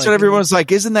then that's what everyone's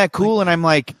like, isn't that cool? And I'm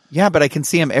like, yeah, but I can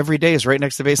see him every day. Is right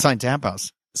next to Baseline Tap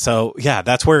House. So yeah,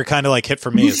 that's where it kind of like hit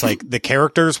for me. It's like the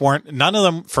characters none of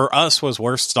them for us was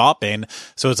worth stopping.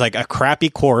 So it's like a crappy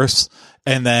course.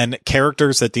 And then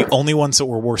characters that the only ones that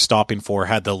were worth stopping for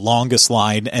had the longest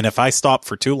line. And if I stop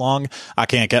for too long, I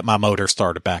can't get my motor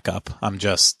started back up. I'm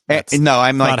like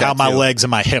not how my too. legs and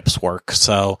my hips work.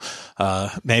 So,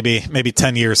 maybe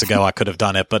 10 years ago I could have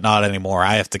done it, but not anymore.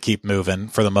 I have to keep moving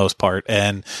for the most part.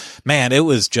 And man, it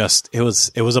was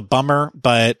a bummer,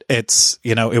 but it's,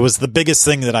 it was the biggest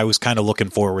thing that I was kind of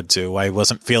looking forward to. I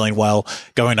wasn't feeling well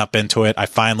going up into it. I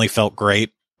finally felt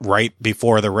great right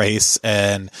before the race.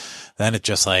 And then it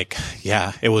just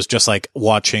it was just like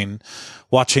watching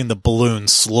the balloon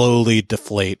slowly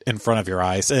deflate in front of your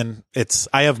eyes. And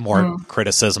I have more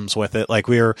criticisms with it. Like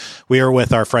we were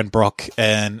with our friend Brooke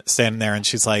and standing there and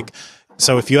she's like,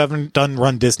 so if you haven't done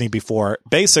Run Disney before,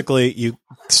 basically you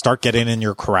start getting in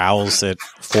your corrals at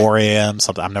 4 a.m.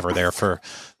 something. I'm never there for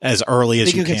as early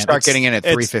as you can. Start getting in at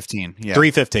 3:15. Yeah.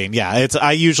 3:15. Yeah.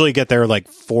 I usually get there like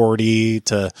 40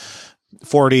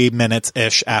 minutes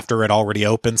ish after it already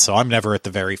opened. So I'm never at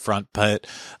the very front, but,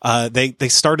 they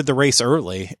started the race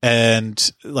early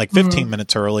and like 15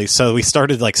 minutes early. So we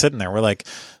started like sitting there. We're like,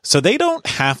 so they don't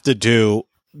have to do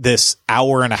this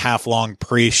hour and a half long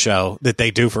pre-show that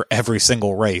they do for every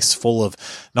single race full of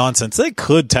nonsense. They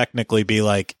could technically be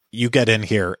like, you get in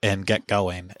here and get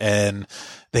going. And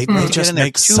they just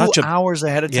make such hours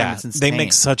ahead of time. Yeah, they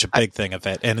make such a big thing of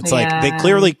it. And it's like, they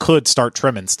clearly could start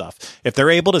trimming stuff. If they're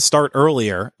able to start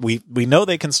earlier, we know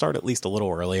they can start at least a little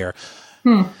earlier.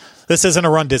 This isn't a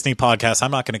Run Disney podcast.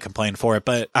 I'm not going to complain for it,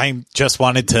 but I just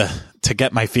wanted to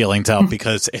get my feelings out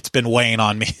because it's been weighing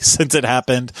on me since it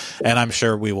happened. And I'm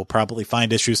sure we will probably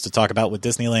find issues to talk about with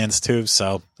Disneyland's too.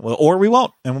 So, or we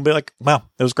won't. And we'll be like, wow,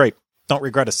 it was great. Don't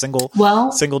regret a single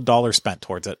dollar spent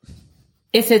towards it.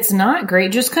 If it's not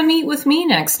great, just come eat with me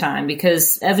next time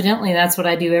because evidently that's what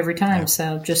I do every time. Yeah.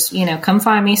 So just, come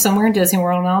find me somewhere in Disney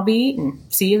World and I'll be eating.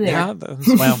 See you there. Yeah,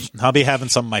 well, I'll be having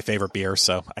some of my favorite beer,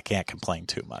 so I can't complain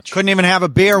too much. Couldn't even have a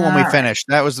beer when we finished.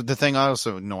 That was the thing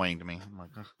also annoying to me. I'm like,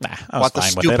 I was bought the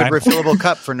stupid refillable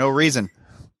cup for no reason.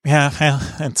 Yeah,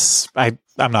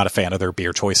 I'm not a fan of their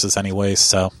beer choices anyways,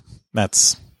 so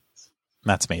that's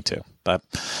me too. But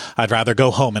I'd rather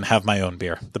go home and have my own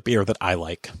beer, the beer that I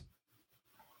like.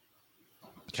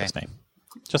 Okay.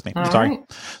 Just me. Sorry.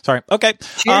 Okay.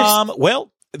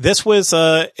 Well, this was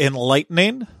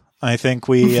enlightening. I think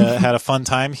we had a fun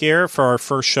time here for our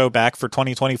first show back for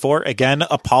 2024. Again,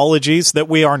 apologies that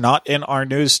we are not in our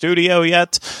new studio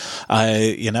yet.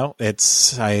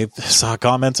 I saw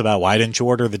comments about why didn't you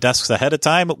order the desks ahead of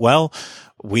time? Well,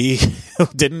 we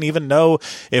didn't even know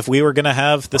if we were going to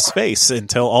have the space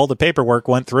until all the paperwork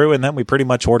went through, and then we pretty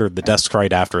much ordered the desks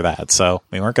right after that. So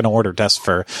we weren't going to order desks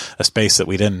for a space that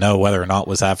we didn't know whether or not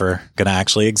was ever going to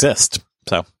actually exist.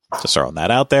 So just throwing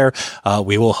that out there.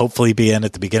 We will hopefully be in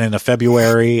at the beginning of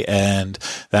February, and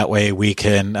that way we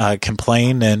can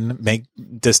complain and make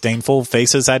disdainful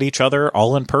faces at each other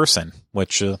all in person,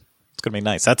 which it's going to be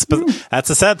nice. That's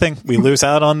the sad thing. We lose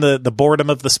out on the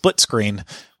boredom of the split screen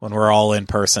when we're all in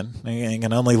person. You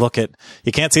can only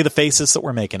you can't see the faces that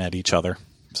we're making at each other.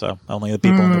 So only the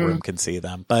people in the room can see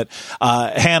them. But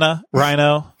Hannah,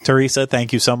 Rhino, Teresa,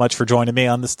 thank you so much for joining me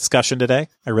on this discussion today.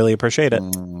 I really appreciate it.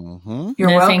 Mm-hmm. You're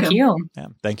welcome. Thank you. Yeah,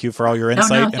 thank you for all your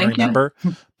insight. And remember,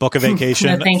 book a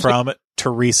vacation from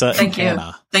Teresa and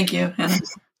Hannah. Thank you, Hannah.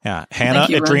 Yeah,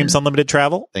 Hannah at Dreams Unlimited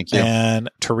Travel. Thank you. And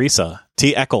Teresa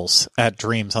T. Eccles at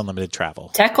Dreams Unlimited Travel.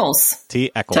 Teckles.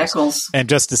 T. Eccles. And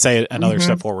just to say another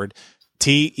step forward,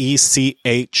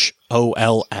 Techhols,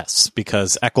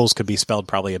 because Eccles could be spelled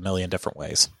probably a million different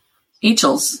ways.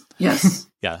 Echels, yes.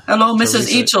 Yeah. Hello,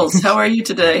 Mrs. Echels. How are you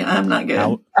today? I'm not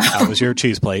good. How was your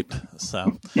cheese plate?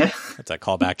 So yeah, that's a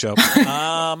callback joke.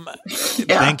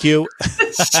 Thank you.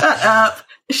 Shut up.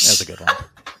 That's a good one.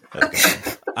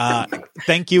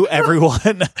 Thank you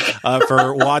everyone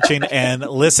for watching and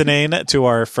listening to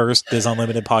our first Dis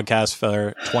Unlimited podcast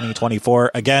for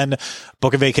 2024. Again,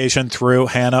 book a vacation through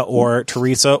Hannah or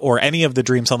Teresa or any of the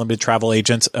Dreams Unlimited travel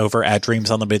agents over at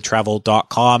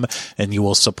dreamsunlimitedtravel.com, and you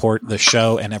will support the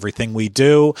show and everything we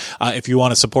do. If you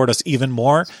want to support us even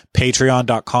more,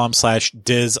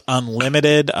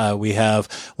 patreon.com/disunlimited. We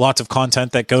have lots of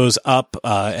content that goes up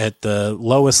at the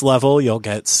lowest level. You'll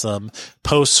get some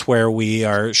posts where we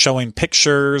are showing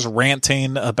pictures,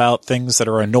 ranting about things that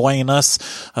are annoying us,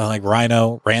 like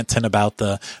Rhino ranting about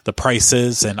the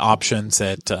prices and options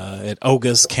at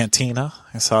Oga's Cantina.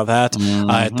 I saw that.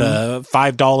 At the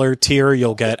 $5 tier,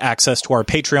 you'll get access to our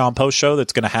Patreon post show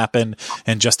that's going to happen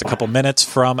in just a couple minutes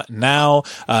from now.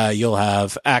 You'll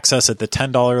have access at the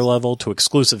 $10 level to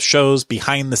exclusive shows,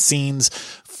 behind the scenes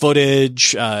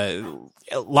footage,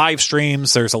 live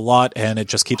streams. There's a lot, and it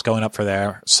just keeps going up for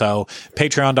there. So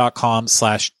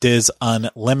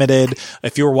patreon.com/DizUnlimited.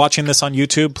 If you were watching this on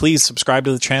YouTube, please subscribe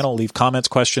to the channel, leave comments,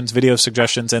 questions, video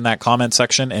suggestions in that comment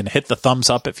section, and hit the thumbs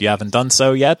up if you haven't done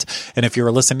so yet. And if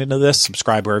you're listening to this,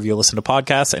 subscribe wherever you listen to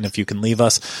podcasts. And if you can leave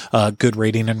us a good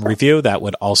rating and review, that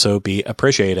would also be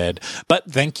appreciated.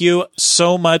 But thank you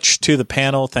so much to the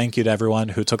panel. Thank you to everyone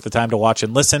who took the time to watch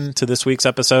and listen to this week's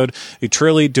episode. We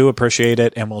truly do appreciate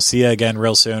it, and we'll see you again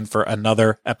real soon for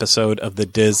another episode of the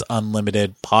Diz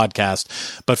Unlimited podcast.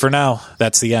 But for now,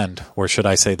 that's the end, or should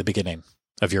I say the beginning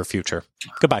of your future.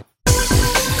 Goodbye.